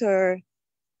doctor,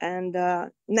 and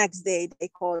next day they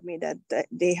called me that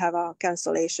they have a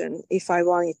cancellation. If I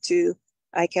wanted to,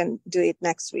 I can do it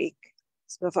next week,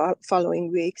 so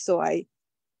following week. So I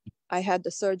had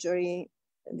the surgery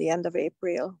at the end of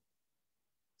April.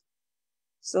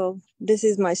 So this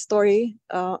is my story.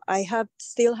 I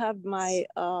still have my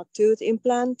tooth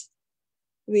implant,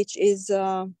 which is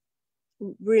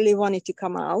really wanted to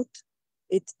come out.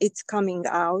 It's coming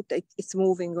out. It's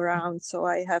moving around. So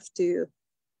I have to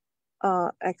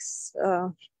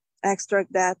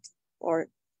extract that or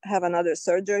have another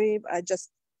surgery. I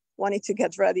just wanted to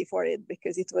get ready for it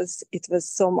because it was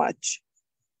so much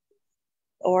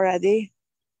already.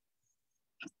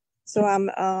 So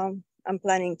I'm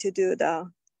planning to do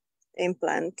the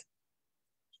implant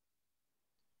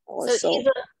also. So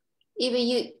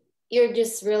Eva, you're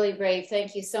just really brave.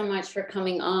 Thank you so much for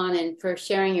coming on and for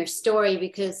sharing your story,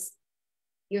 because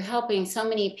you're helping so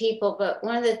many people. But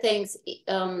one of the things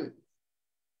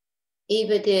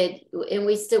Eva did, and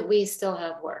we still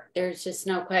have work. There's just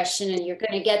no question, and you're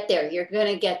going to get there. You're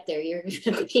going to get there. You're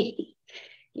going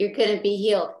to be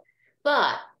healed.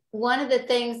 But one of the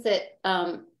things that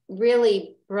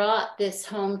really brought this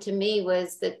home to me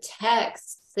was the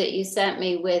text that you sent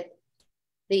me with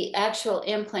the actual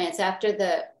implants. After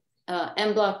the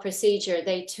en-bloc procedure,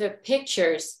 they took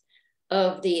pictures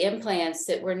of the implants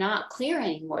that were not clear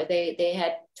anymore. They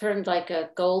had turned like a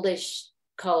goldish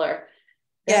color.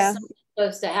 That's not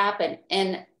supposed to happen.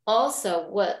 And also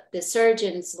what the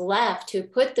surgeons left who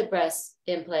put the breast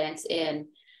implants in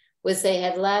was they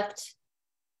had left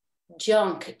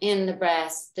junk in the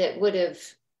breast that would have,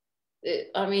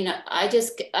 I mean, I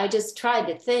just tried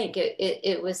to think.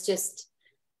 It was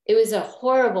a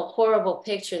horrible, horrible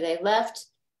picture. They left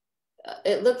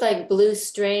it looked like blue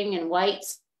string and white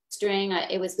string.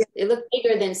 It looked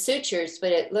bigger than sutures,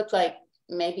 but it looked like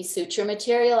maybe suture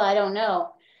material. I don't know,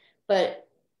 but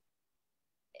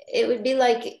it would be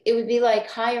like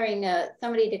hiring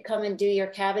somebody to come and do your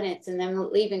cabinets and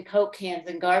then leaving Coke cans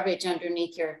and garbage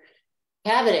underneath your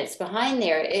cabinets behind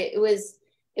there. It was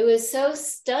so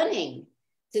stunning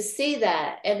to see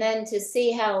that, and then to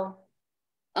see how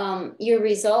your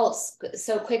results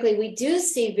so quickly. We do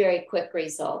see very quick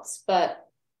results, but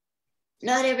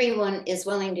not everyone is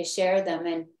willing to share them.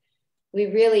 And we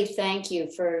really thank you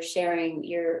for sharing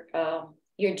your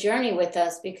journey with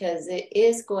us, because it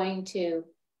is going to,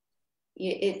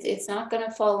 it's not going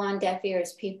to fall on deaf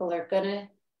ears. People are going to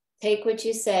take what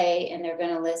you say, and they're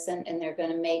going to listen, and they're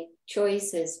going to make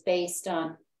choices based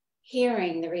on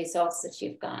hearing the results that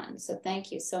you've gotten. So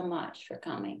thank you so much for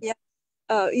coming. Yeah.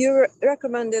 You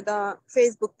recommended a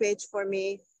Facebook page for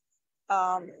me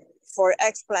for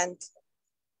explant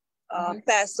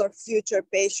past or future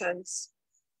patients.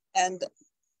 And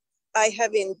I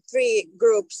have in 3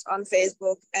 groups on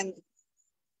Facebook, and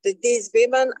these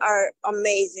women are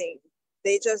amazing.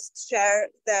 They just share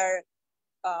their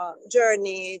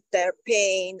journey, their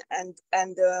pain, and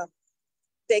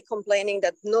they complaining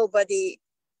that nobody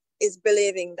is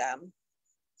believing them.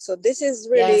 So this is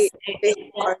really yes,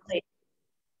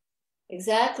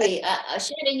 exactly.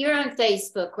 Shanna, you're on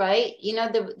Facebook, right? You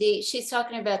know, she's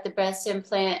talking about the breast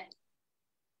implant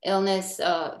illness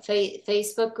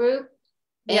Facebook group.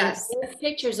 And yes, those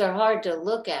pictures are hard to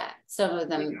look at. Some of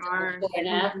them before and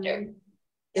after. They're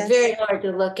Yes. very hard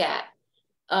to look at.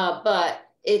 But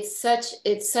it's such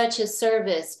a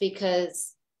service,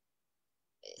 because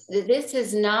this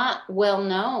is not well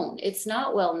known. It's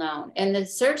not well known. And the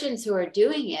surgeons who are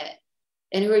doing it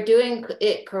and who are doing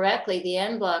it correctly, the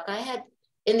en bloc,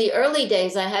 in the early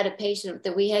days, I had a patient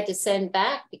that we had to send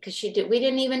back because we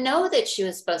didn't even know that she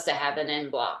was supposed to have an en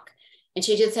bloc. And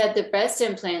she just had the breast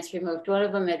implants removed. One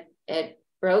of them had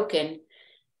broken.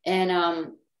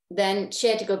 And then she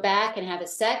had to go back and have a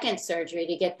second surgery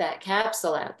to get that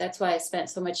capsule out. That's why I spent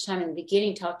so much time in the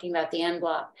beginning talking about the en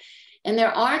bloc. And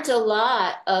there aren't a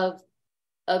lot of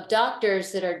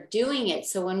doctors that are doing it.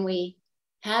 So when we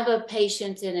have a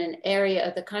patient in an area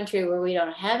of the country where we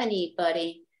don't have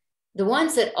anybody, the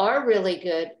ones that are really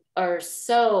good are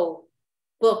so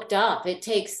booked up. It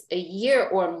takes a year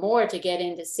or more to get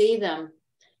in to see them.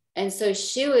 And so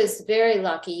she was very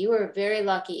lucky. You were very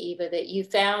lucky, Eva, that you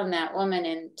found that woman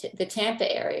in the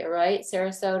Tampa area, right?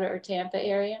 Sarasota or Tampa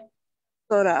area?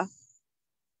 Sarasota.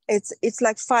 It's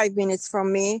like 5 minutes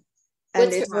from me. And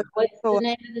what's the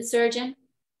name of the surgeon?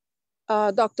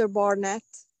 Dr. Barnett.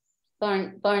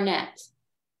 Barnett.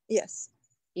 Yes.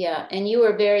 Yeah, and you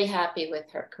were very happy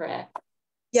with her, correct?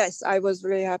 Yes, I was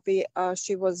really happy.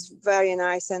 She was very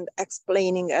nice and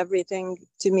explaining everything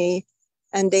to me.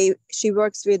 And she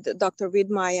works with Dr.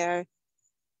 Widmeyer,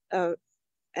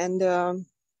 and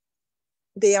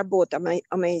they are both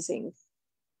amazing.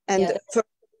 And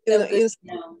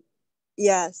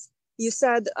yes, you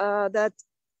said that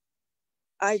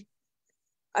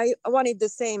I wanted the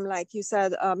same, like you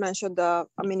said, mentioned a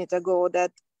minute ago,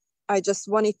 that I just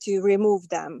wanted to remove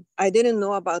them. I didn't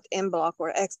know about en bloc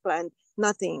or explant,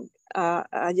 nothing.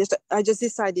 I just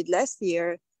decided last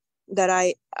year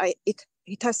that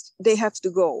they have to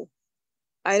go.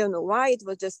 I don't know why, it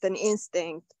was just an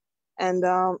instinct. And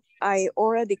I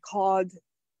already called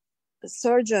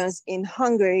surgeons in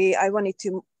Hungary. I wanted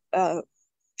to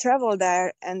travel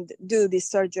there and do this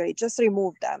surgery, just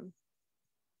remove them.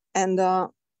 And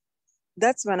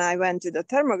that's when I went to the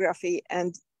thermography,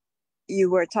 and you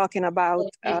were talking about.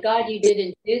 Thank God you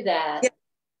didn't do that.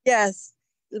 Yes,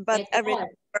 but everything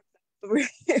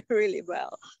worked really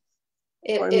well.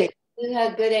 You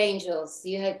had good angels.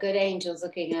 You had good angels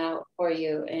looking out for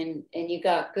you, and you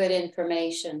got good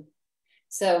information.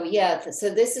 So yeah,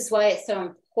 so this is why it's so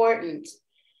important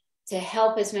to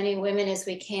help as many women as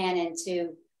we can, and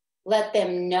to let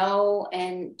them know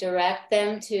and direct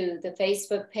them to the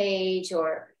Facebook page.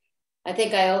 Or I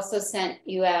think I also sent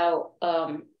you out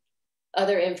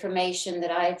other information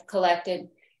that I've collected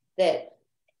that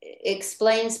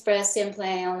explains breast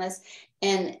implant illness,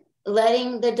 and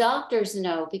letting the doctors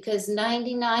know, because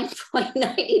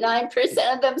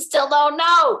 99.99% of them still don't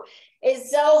know.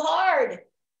 It's so hard.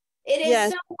 It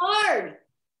is so hard.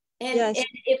 And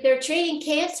if they're treating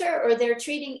cancer or they're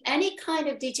treating any kind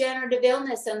of degenerative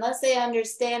illness, unless they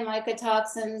understand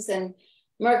mycotoxins and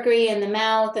mercury in the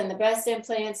mouth and the breast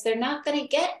implants, they're not going to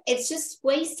get, it's just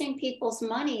wasting people's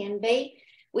money. And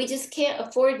we just can't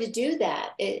afford to do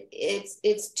that.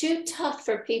 It's too tough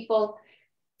for people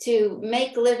to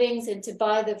make livings and to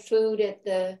buy the food at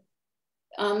the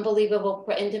unbelievable,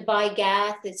 and to buy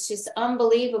gas, it's just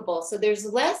unbelievable. So there's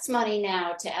less money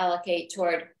now to allocate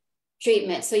toward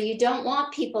treatment. So you don't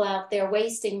want people out there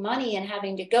wasting money and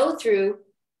having to go through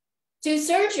 2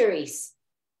 surgeries,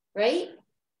 right?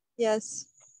 Yes.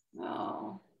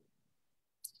 Oh,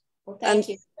 well, thank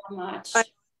you so much.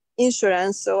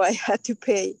 Insurance, so I had to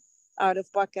pay out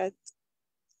of pocket,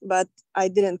 but I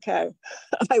didn't care.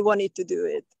 I wanted to do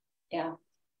it. Yeah.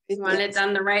 You want it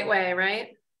done the right way,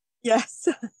 right? Yes,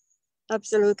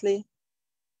 absolutely.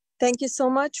 Thank you so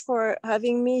much for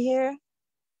having me here.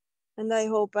 And I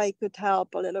hope I could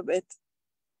help a little bit.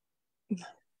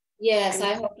 Yes,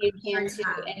 I hope you can too.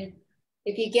 And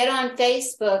if you get on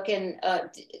Facebook and,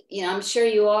 you know, I'm sure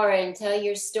you are, and tell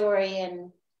your story.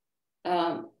 And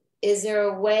is there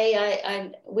a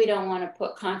way, we don't want to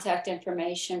put contact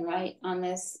information, right, on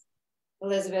this,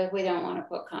 Elizabeth? We don't want to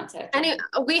put contact.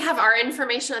 We have our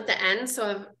information at the end.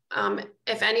 So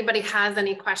if anybody has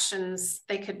any questions,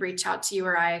 they could reach out to you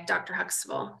or I, Dr.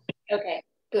 Huxtable. Okay,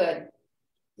 good.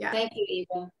 Yeah. Thank you,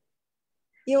 Eva.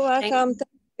 You're welcome.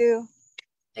 Thank you.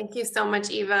 Thank you so much,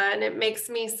 Eva. And it makes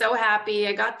me so happy.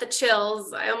 I got the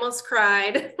chills. I almost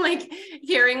cried, like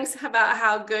hearing about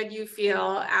how good you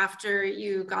feel after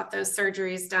you got those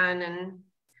surgeries done. And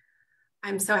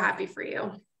I'm so happy for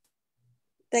you.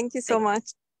 Thank you so much.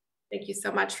 Thank you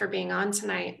so much for being on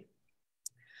tonight.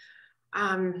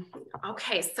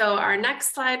 Okay, so our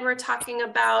next slide we're talking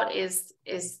about is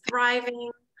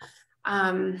thriving.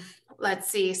 Let's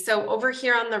see. So over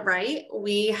here on the right,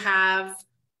 we have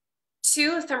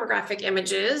 2 thermographic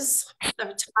images. The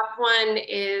top one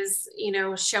is, you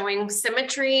know, showing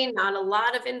symmetry, not a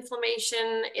lot of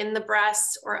inflammation in the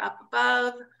breast or up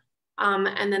above.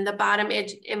 And then the bottom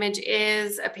image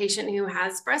is a patient who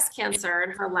has breast cancer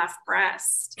in her left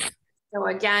breast. So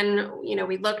again, you know,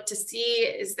 we look to see,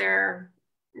 is there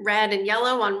red and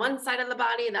yellow on one side of the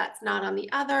body that's not on the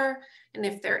other? And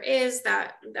if there is,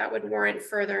 that would warrant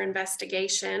further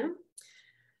investigation.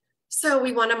 So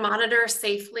we want to monitor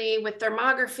safely with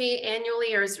thermography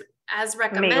annually or as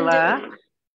recommended.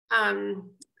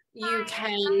 You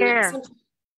can,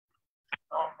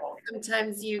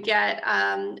 sometimes you get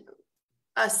a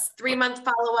 3-month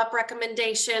follow-up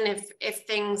recommendation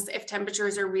if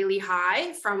temperatures are really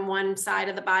high from one side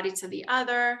of the body to the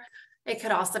other. It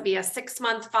could also be a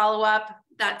 6-month follow-up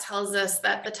that tells us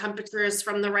that the temperatures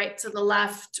from the right to the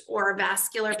left or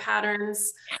vascular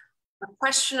patterns are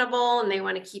questionable and they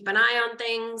want to keep an eye on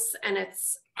things. And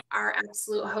it's our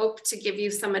absolute hope to give you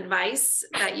some advice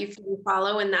that you can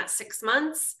follow in that 6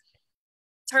 months,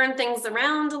 turn things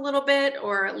around a little bit,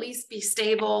 or at least be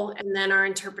stable. And then our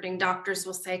interpreting doctors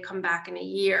will say, come back in a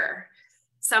year.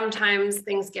 Sometimes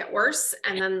things get worse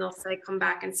and then they'll say, come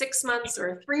back in 6 months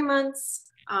or 3 months.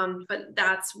 But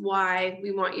that's why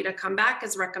we want you to come back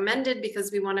as recommended,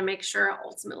 because we want to make sure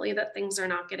ultimately that things are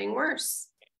not getting worse.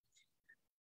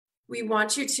 We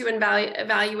want you to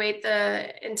evaluate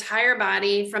the entire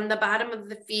body from the bottom of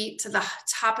the feet to the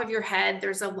top of your head.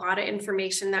 There's a lot of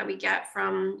information that we get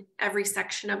from every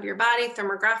section of your body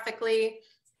thermographically.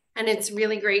 And it's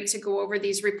really great to go over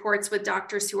these reports with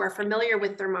doctors who are familiar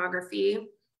with thermography.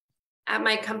 At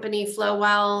my company,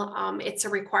 Flowell, it's a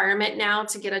requirement now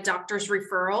to get a doctor's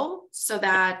referral so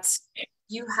that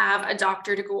you have a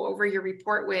doctor to go over your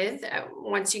report with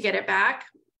once you get it back.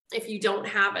 If you don't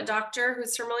have a doctor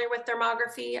who's familiar with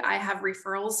thermography, I have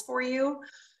referrals for you.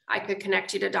 I could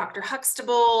connect you to Dr.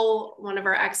 Huxtable, one of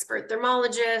our expert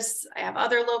thermologists. I have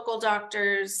other local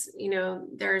doctors. You know,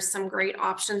 there's some great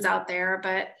options out there,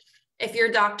 but if your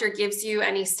doctor gives you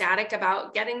any static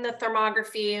about getting the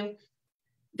thermography,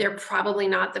 they're probably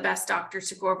not the best doctor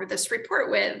to go over this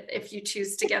report with if you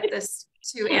choose to get this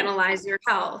to analyze your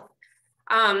health.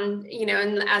 You know,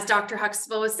 and as Dr.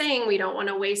 Huxtable was saying, we don't want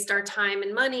to waste our time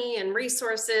and money and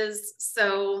resources.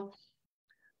 So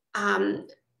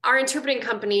our interpreting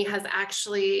company has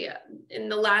actually, in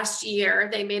the last year,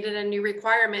 they made it a new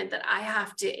requirement that I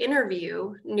have to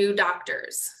interview new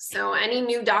doctors. So any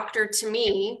new doctor to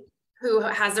me who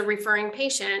has a referring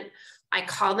patient, I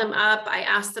call them up, I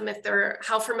ask them if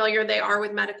how familiar they are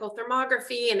with medical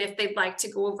thermography and if they'd like to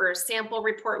go over a sample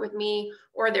report with me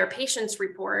or their patient's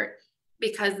report,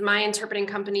 because my interpreting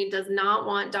company does not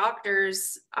want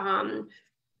doctors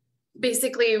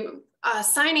basically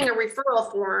signing a referral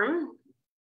form,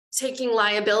 taking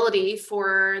liability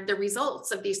for the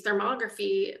results of these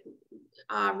thermography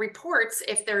reports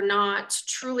if they're not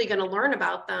truly going to learn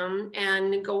about them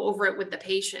and go over it with the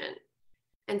patient.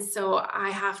 And so I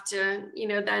have to, you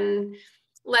know, then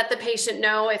let the patient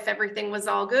know if everything was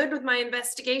all good with my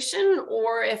investigation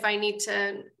or if I need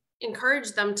to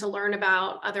encourage them to learn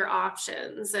about other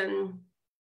options. And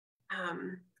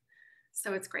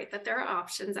So it's great that there are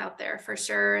options out there for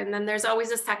sure. And then there's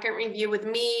always a second review with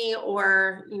me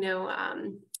or,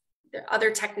 there are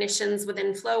other technicians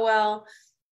within Flowell.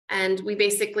 And we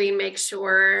basically make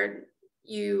sure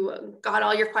you got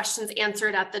all your questions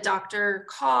answered at the doctor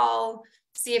call,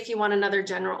 see if you want another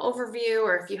general overview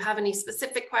or if you have any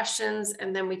specific questions.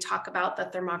 And then we talk about the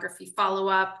thermography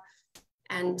follow-up.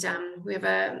 And we have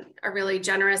a really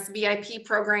generous VIP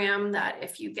program that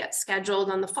if you get scheduled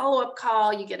on the follow-up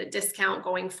call, you get a discount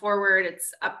going forward.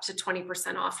 It's up to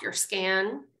 20% off your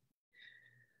scan.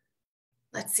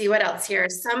 Let's see what else here.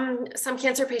 Some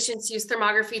cancer patients use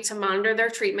thermography to monitor their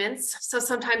treatments. So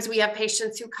sometimes we have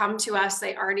patients who come to us,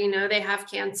 they already know they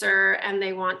have cancer and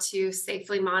they want to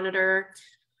safely monitor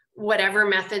whatever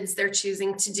methods they're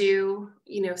choosing to do.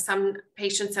 Some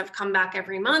patients have come back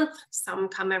every month, some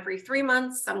come every 3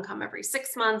 months, some come every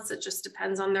 6 months. It just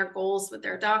depends on their goals with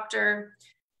their doctor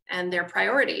and their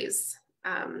priorities.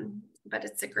 But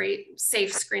it's a great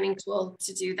safe screening tool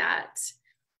to do that.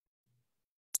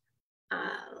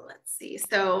 Let's see.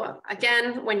 So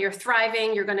again, when you're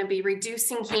thriving, you're going to be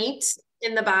reducing heat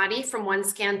in the body from one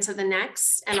scan to the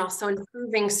next and also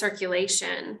improving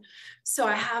circulation. So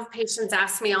I have patients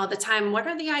ask me all the time, what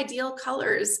are the ideal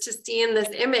colors to see in this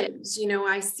image?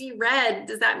 I see red.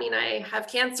 Does that mean I have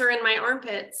cancer in my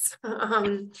armpits?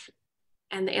 And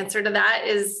the answer to that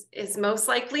is most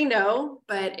likely no,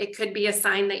 but it could be a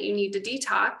sign that you need to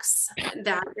detox,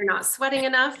 that you're not sweating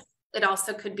enough. It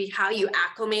also could be how you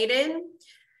acclimated,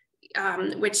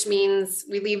 which means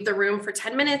we leave the room for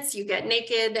 10 minutes, you get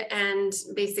naked, and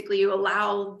basically you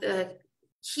allow the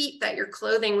heat that your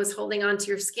clothing was holding onto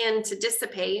your skin to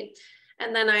dissipate.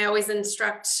 And then I always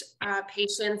instruct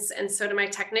patients, and so do my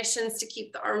technicians, to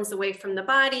keep the arms away from the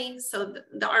body so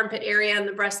the armpit area and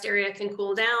the breast area can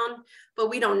cool down. But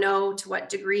we don't know to what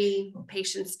degree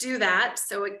patients do that.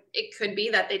 So it could be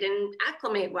that they didn't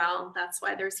acclimate well. That's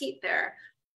why there's heat there.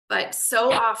 But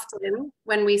so often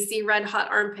when we see red hot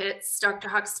armpits, Dr.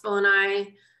 Huxtable and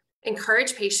I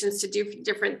encourage patients to do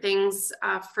different things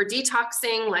for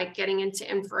detoxing, like getting into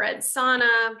infrared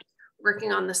sauna,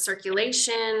 working on the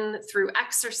circulation through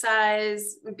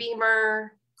exercise,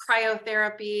 beamer,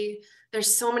 cryotherapy.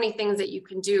 There's so many things that you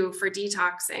can do for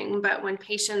detoxing. But when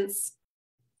patients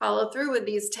follow through with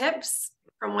these tips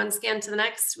from one scan to the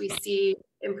next, we see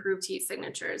improved heat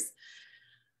signatures.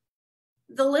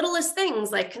 The littlest things,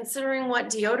 like considering what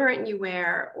deodorant you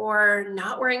wear, or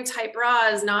not wearing tight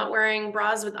bras, not wearing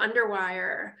bras with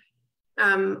underwire,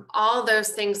 all those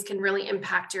things can really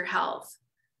impact your health.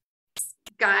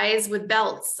 Guys with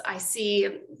belts, I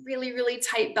see really, really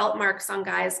tight belt marks on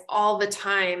guys all the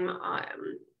time.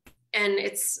 And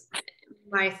it's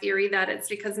my theory that it's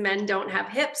because men don't have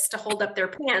hips to hold up their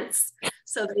pants.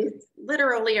 So they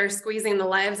literally are squeezing the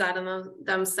lives out of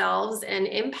themselves and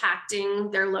impacting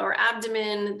their lower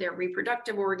abdomen, their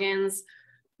reproductive organs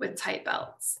with tight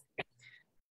belts.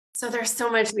 So there's so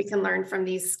much we can learn from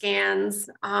these scans.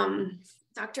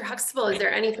 Dr. Huxtable, is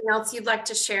there anything else you'd like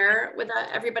to share with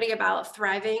everybody about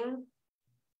thriving?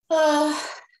 No,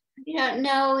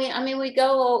 I mean, we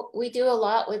do a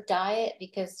lot with diet,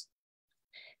 because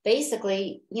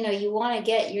basically, you want to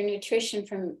get your nutrition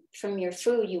from your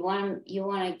food. You want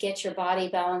to get your body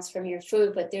balance from your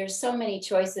food, but there's so many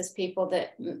choices people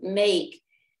that make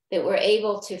that we're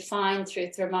able to find through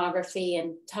thermography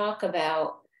and talk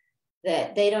about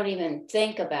that they don't even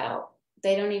think about.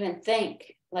 They don't even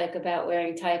think like about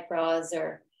wearing tight bras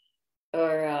or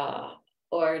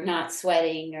not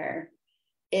sweating, or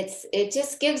it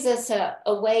just gives us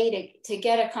a way to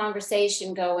get a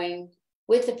conversation going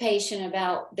with the patient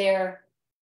about their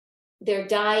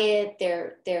diet,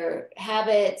 their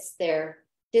habits, their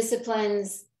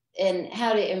disciplines, and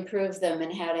how to improve them,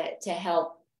 and how to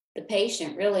help the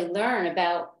patient really learn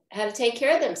about how to take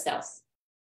care of themselves.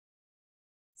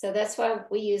 So that's why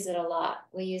we use it a lot.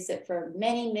 We use it for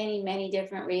many, many, many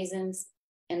different reasons.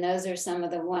 And those are some of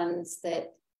the ones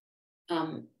that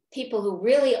people who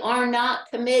really are not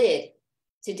committed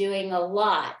to doing a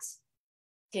lot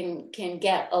can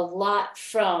get a lot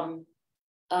from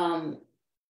a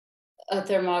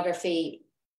thermography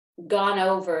gone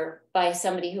over by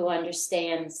somebody who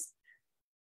understands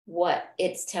what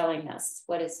it's telling us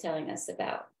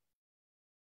about.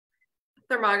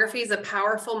 Thermography is a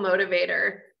powerful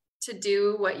motivator to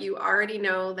do what you already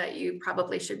know that you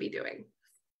probably should be doing.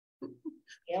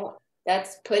 Yeah,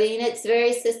 that's putting it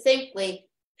very succinctly.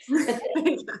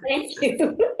 Thank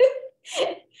you.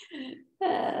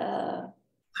 All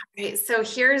right, so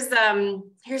here's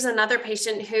another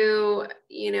patient who,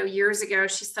 years ago,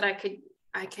 she said, I could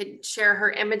I could share her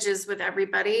images with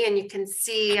everybody, and you can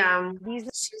see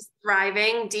she's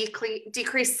thriving,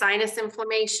 decreased sinus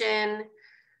inflammation.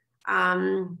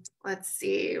 Let's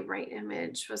see, right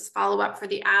image was follow-up for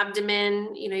the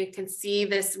abdomen. You know, you can see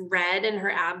this red in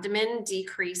her abdomen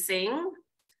decreasing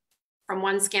from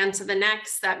one scan to the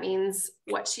next. That means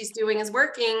what she's doing is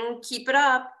working. Keep it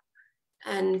up,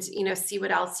 and, you know, see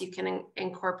what else you can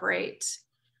incorporate.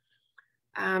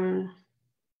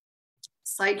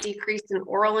 Slight decrease in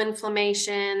oral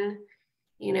inflammation.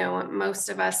 You know, most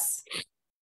of us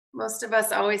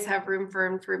always have room for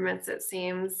improvements, it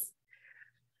seems.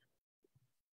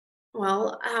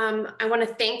 Well, I want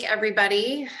to thank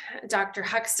everybody, Dr.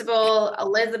 Huxtable,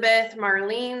 Elizabeth,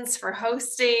 Marlene's for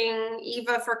hosting,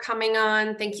 Eva for coming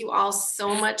on. Thank you all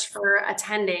so much for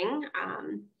attending.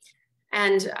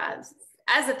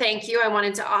 As a thank you, I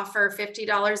wanted to offer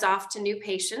 $50 off to new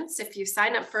patients if you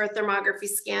sign up for a thermography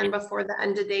scan before the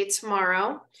end of day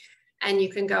tomorrow. And you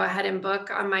can go ahead and book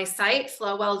on my site,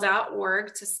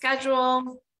 flowwell.org, to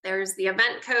schedule. There's the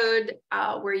event code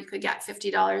where you could get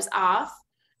 $50 off.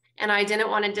 And I didn't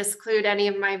want to disclude any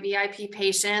of my VIP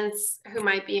patients who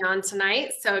might be on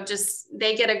tonight. So just,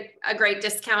 they get a great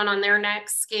discount on their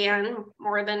next scan,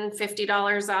 more than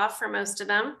 $50 off for most of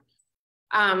them.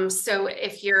 So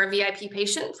if you're a VIP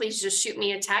patient, please just shoot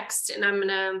me a text, and I'm going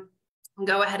to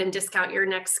go ahead and discount your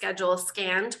next schedule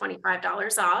scan,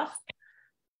 $25 off.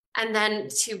 And then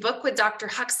to book with Dr.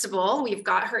 Huxtable, we've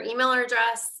got her email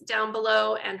address down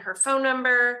below and her phone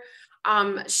number.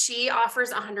 She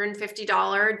offers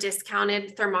 $150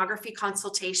 discounted thermography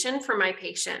consultation for my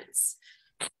patients.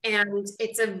 And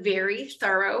it's a very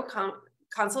thorough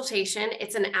consultation.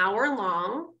 It's an hour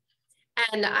long.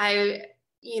 And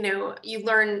you know, you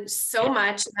learn so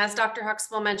much. As Dr.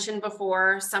 Huxtable mentioned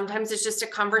before, sometimes it's just a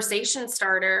conversation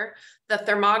starter, the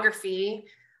thermography,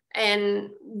 and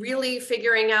really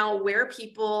figuring out where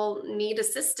people need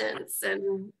assistance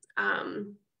and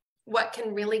what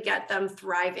can really get them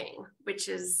thriving, which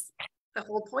is the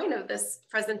whole point of this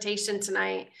presentation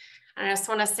tonight. And I just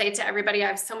want to say to everybody, I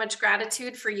have so much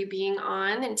gratitude for you being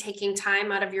on and taking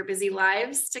time out of your busy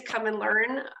lives to come and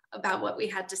learn about what we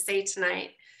had to say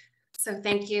tonight. So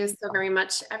thank you so very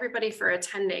much, everybody, for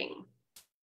attending.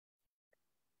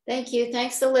 Thank you.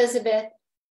 Thanks, Elizabeth.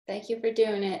 Thank you for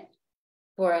doing it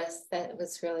for us. That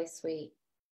was really sweet.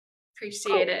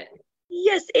 Appreciate it.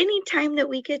 Yes, anytime that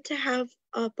we get to have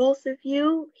both of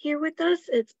you here with us,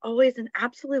 it's always an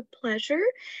absolute pleasure.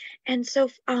 And so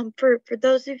for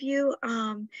those of you,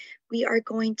 we are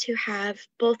going to have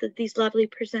both of these lovely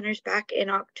presenters back in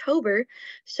October.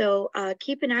 So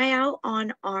keep an eye out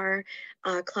on our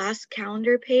class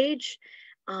calendar page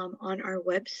on our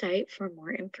website for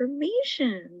more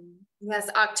information. Yes,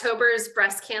 October is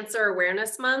Breast Cancer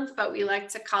Awareness Month, but we like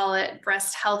to call it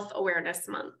Breast Health Awareness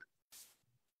Month.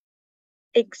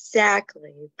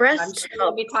 Exactly. Breast I'm sure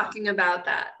health. we'll be talking about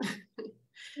that.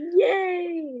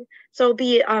 Yay! So it'll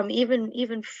be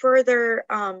even further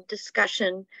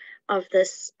discussion of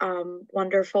this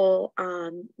wonderful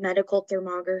medical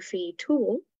thermography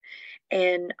tool,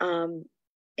 and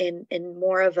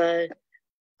more of a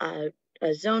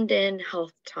zoned in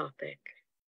health topic.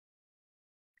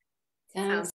 Sounds